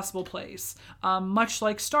best possible place. Much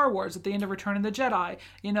like Star Wars at the end of Return of the Jedi.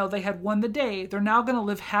 They had won the day. They're now going to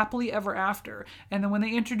live happily ever after. And then when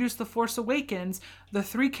they introduce The Force Awakens, the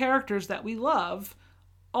three characters that we love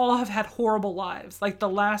all have had horrible lives. Like the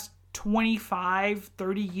last 25,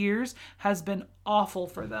 30 years has been awful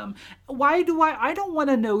for them. Why do I don't want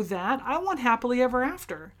to know that. I want happily ever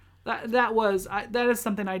after. That is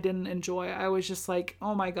something I didn't enjoy. I was just like,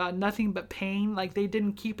 oh my God, nothing but pain. Like they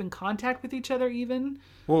didn't keep in contact with each other even.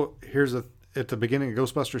 Well, at the beginning of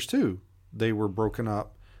Ghostbusters 2, they were broken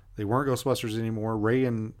up. They weren't Ghostbusters anymore. Ray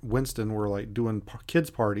and Winston were doing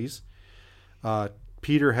kids parties.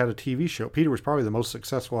 Peter had a TV show. Peter was probably the most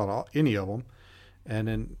successful out of any of them. And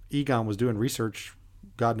then Egon was doing research,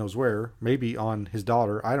 God knows where, maybe on his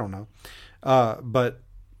daughter. I don't know. But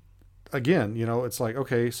again, it's like,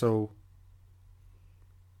 okay, so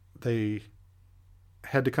they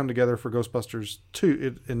had to come together for Ghostbusters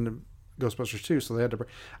 2 in Ghostbusters 2. So they had to,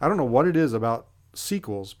 I don't know what it is about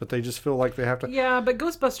sequels, but they just feel like they have to. Yeah, but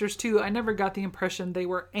Ghostbusters 2, I never got the impression they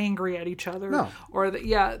were angry at each other. No. Or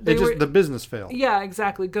The business failed. Yeah,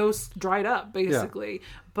 exactly. Ghosts dried up, basically. Yeah.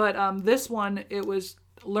 But this one, it was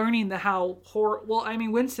learning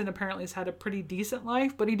Winston apparently has had a pretty decent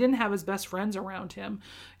life, but he didn't have his best friends around him.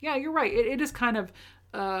 Yeah, you're right. It is kind of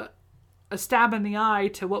a stab in the eye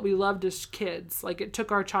to what we loved as kids. Like, it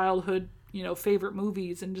took our childhood favorite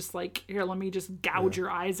movies and just like, here, let me just gouge your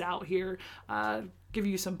eyes out here, give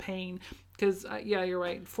you some pain. Because you're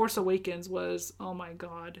right, Force Awakens was, oh my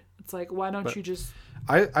god, it's like, why don't you just...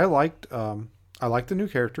 I liked the new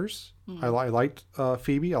characters. I liked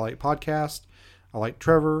Phoebe. I liked Podcast. I liked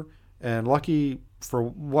Trevor. And Lucky, for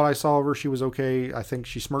what I saw of her, she was okay. I think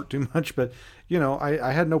she smirked too much, but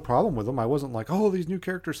I had no problem with them. I wasn't like, oh, these new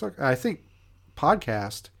characters suck. I think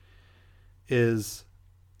Podcast is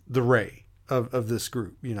the Ray of this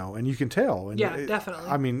group, and you can tell. And definitely.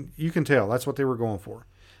 I mean, you can tell that's what they were going for.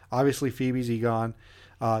 Obviously, Phoebe's Egon.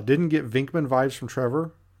 Didn't get Venkman vibes from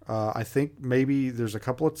Trevor. I think maybe there's a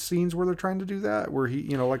couple of scenes where they're trying to do that, where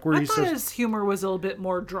he, where he says his humor was a little bit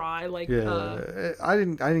more dry. Like, I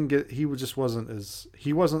didn't get. He just wasn't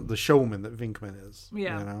the showman that Venkman is.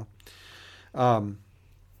 Yeah.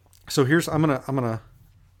 So here's I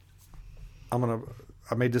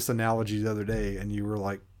made this analogy the other day, and you were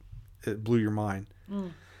like, it blew your mind.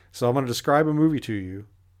 So I'm going to describe a movie to you,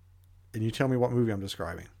 and you tell me what movie I'm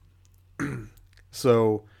describing.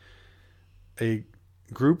 So a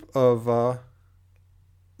group of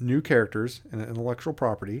new characters in an intellectual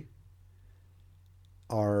property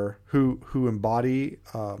are who embody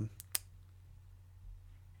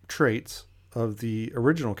traits of the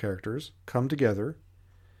original characters, come together.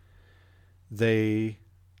 They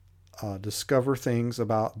discover things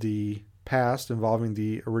about the past involving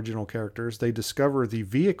the original characters. They discover the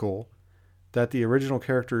vehicle that the original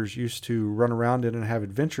characters used to run around in and have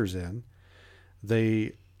adventures in.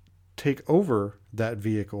 They take over that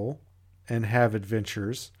vehicle and have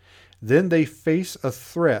adventures. Then they face a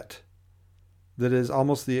threat that is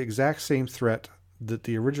almost the exact same threat that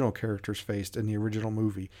the original characters faced in the original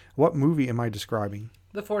movie. What movie am I describing?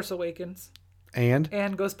 The Force Awakens. And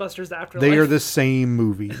Ghostbusters Afterlife. They are the same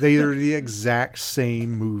movie. They are the exact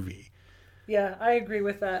same movie. Yeah, I agree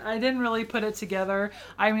with that. I didn't really put it together.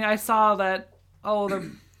 I mean, I saw that,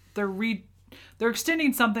 they're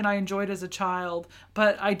extending something I enjoyed as a child,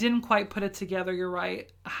 but I didn't quite put it together. You're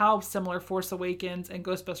right. How similar Force Awakens and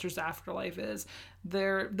Ghostbusters Afterlife is.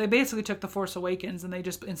 They basically took the Force Awakens and they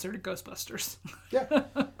just inserted Ghostbusters. Yeah.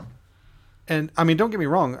 And I mean, don't get me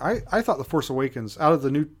wrong. I thought the Force Awakens out of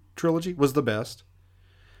the new trilogy was the best.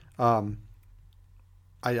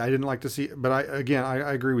 I didn't like to see it, but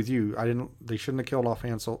I agree with you. They shouldn't have killed off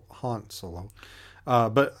Han Solo.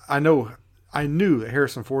 But I knew that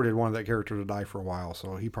Harrison Ford had wanted that character to die for a while,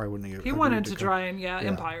 so he probably wouldn't have. He wanted to try and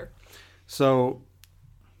Empire. So,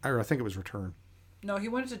 I think it was Return. No, he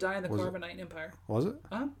wanted to die in the Carbonite Empire. Was it?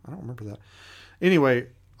 Uh-huh. I don't remember that. Anyway,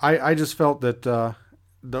 I just felt that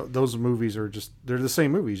those movies they're the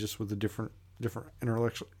same movies, just with a different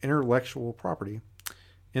intellectual property.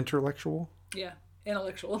 Intellectual? Yeah.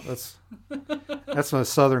 Intellectual. That's my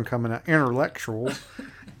Southern coming out. Intellectual.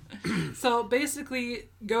 So basically,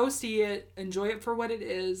 go see it, enjoy it for what it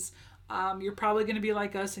is. You're probably going to be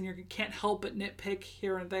like us, and you can't help but nitpick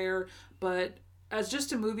here and there. But as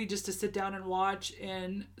just a movie, just to sit down and watch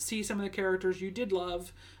and see some of the characters you did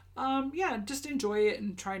love, just enjoy it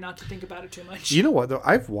and try not to think about it too much. You know what though?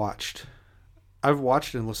 I've watched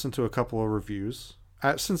and listened to a couple of reviews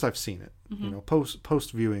since I've seen it. Mm-hmm.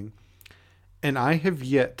 Post viewing. And I have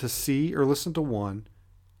yet to see or listen to one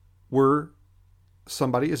where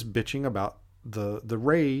somebody is bitching about the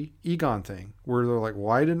Ray Egon thing, where they're like,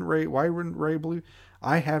 why wouldn't Ray believe?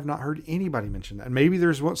 I have not heard anybody mention that. And maybe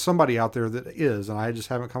there's somebody out there that is, and I just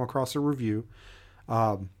haven't come across a review.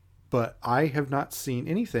 But I have not seen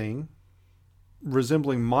anything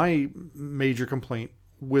resembling my major complaint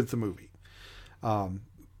with the movie.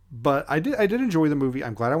 But I did enjoy the movie.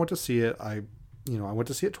 I'm glad I went to see it. I went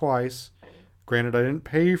to see it twice. Granted, I didn't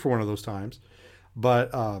pay for one of those times,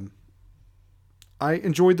 but I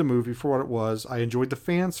enjoyed the movie for what it was. I enjoyed the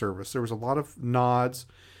fan service. There was a lot of nods.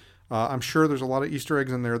 I'm sure there's a lot of Easter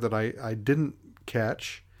eggs in there that I didn't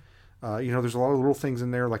catch. There's a lot of little things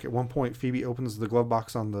in there. Like at one point, Phoebe opens the glove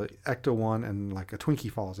box on the Ecto-1 and like a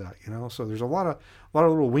Twinkie falls out, So there's a lot of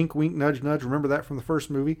little wink, wink, nudge, nudge. Remember that from the first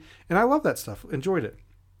movie? And I love that stuff. Enjoyed it.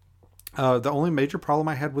 The only major problem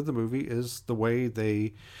I had with the movie is the way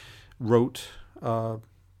they wrote the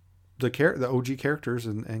OG characters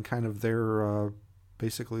and kind of their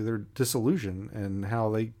basically their disillusion and how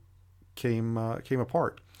they came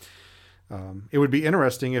apart. It would be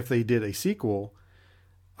interesting if they did a sequel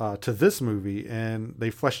to this movie and they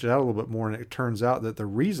fleshed it out a little bit more, and it turns out that the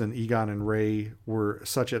reason Egon and Ray were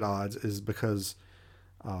such at odds is because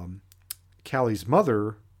Callie's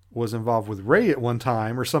mother was involved with Ray at one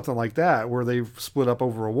time or something like that, where they've split up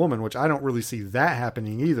over a woman, which I don't really see that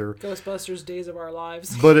happening either. Ghostbusters Days of Our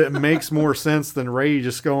Lives. But it makes more sense than Ray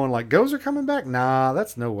just going like, "Ghosts are coming back?" Nah,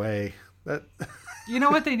 that's no way. That. You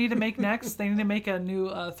know what they need to make next? They need to make a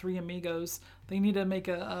new Three Amigos. They need to make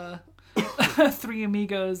a Three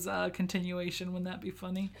Amigos continuation. Wouldn't that be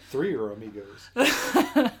funny? Three are amigos.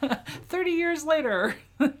 30 years later.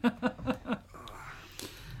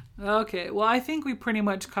 Okay, well, I think we pretty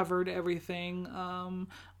much covered everything.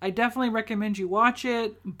 I definitely recommend you watch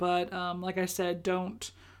it, but like I said,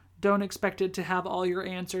 don't expect it to have all your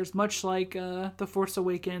answers. Much like The Force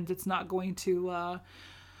Awakens, it's not going to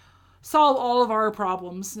solve all of our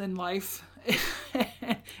problems in life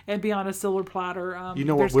and be on a silver platter. You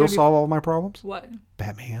know what will solve all my problems? What?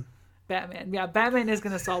 Batman. Batman. Yeah, Batman is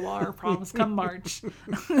going to solve all our problems come March.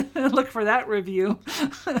 Look for that review.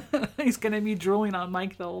 He's going to be drooling on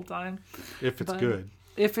Mike the whole time. If it's good.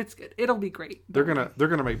 If it's good, it'll be great. They're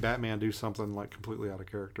gonna make Batman do something like completely out of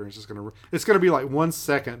character. It's gonna be like 1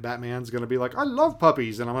 second Batman's gonna be like, "I love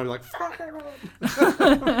puppies," and I'm gonna be like, "Fuck."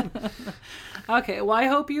 Okay, well, I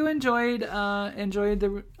hope you enjoyed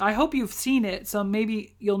I hope you've seen it, so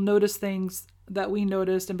maybe you'll notice things that we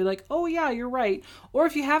noticed and be like, "Oh yeah, you're right." Or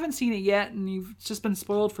if you haven't seen it yet and you've just been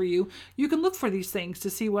spoiled for you, you can look for these things to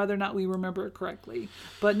see whether or not we remember it correctly.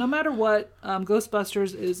 But no matter what,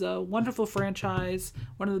 Ghostbusters is a wonderful franchise.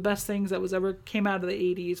 One of the best things that was ever came out of the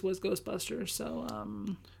 80s was Ghostbusters. So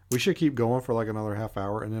we should keep going for like another half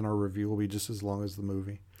hour, and then our review will be just as long as the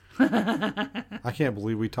movie. I can't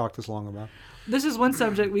believe we talked this long about. This is one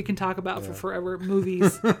subject we can talk about for forever.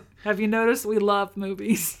 Movies. Have you noticed we love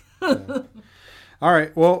movies? Yeah. All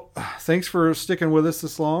right. Well, thanks for sticking with us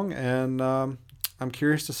this long, and I'm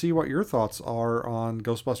curious to see what your thoughts are on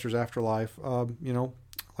Ghostbusters Afterlife.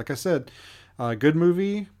 Like I said, good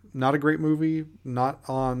movie, not a great movie, not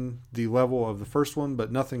on the level of the first one,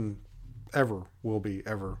 but nothing ever will be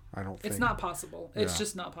ever. I don't think it's not possible. It's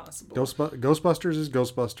just not possible. Ghostbusters is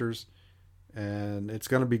Ghostbusters, and it's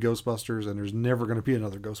going to be Ghostbusters, and there's never going to be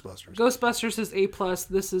another Ghostbusters. Ghostbusters is A+.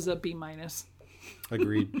 This is a B-.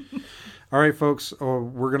 Agreed. All right, folks,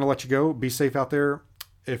 we're going to let you go. Be safe out there.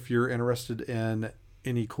 If you're interested in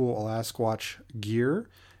any cool Alasquatch gear,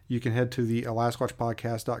 you can head to the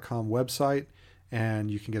AlasquatchPodcast.com website, and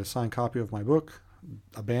you can get a signed copy of my book,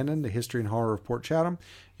 Abandoned, The History and Horror of Port Chatham.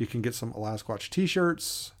 You can get some Alasquatch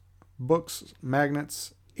t-shirts, books,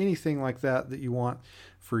 magnets, anything like that you want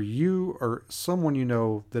for you or someone you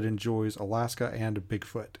know that enjoys Alaska and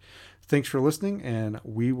Bigfoot. Thanks for listening, and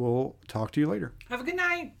we will talk to you later. Have a good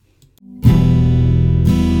night.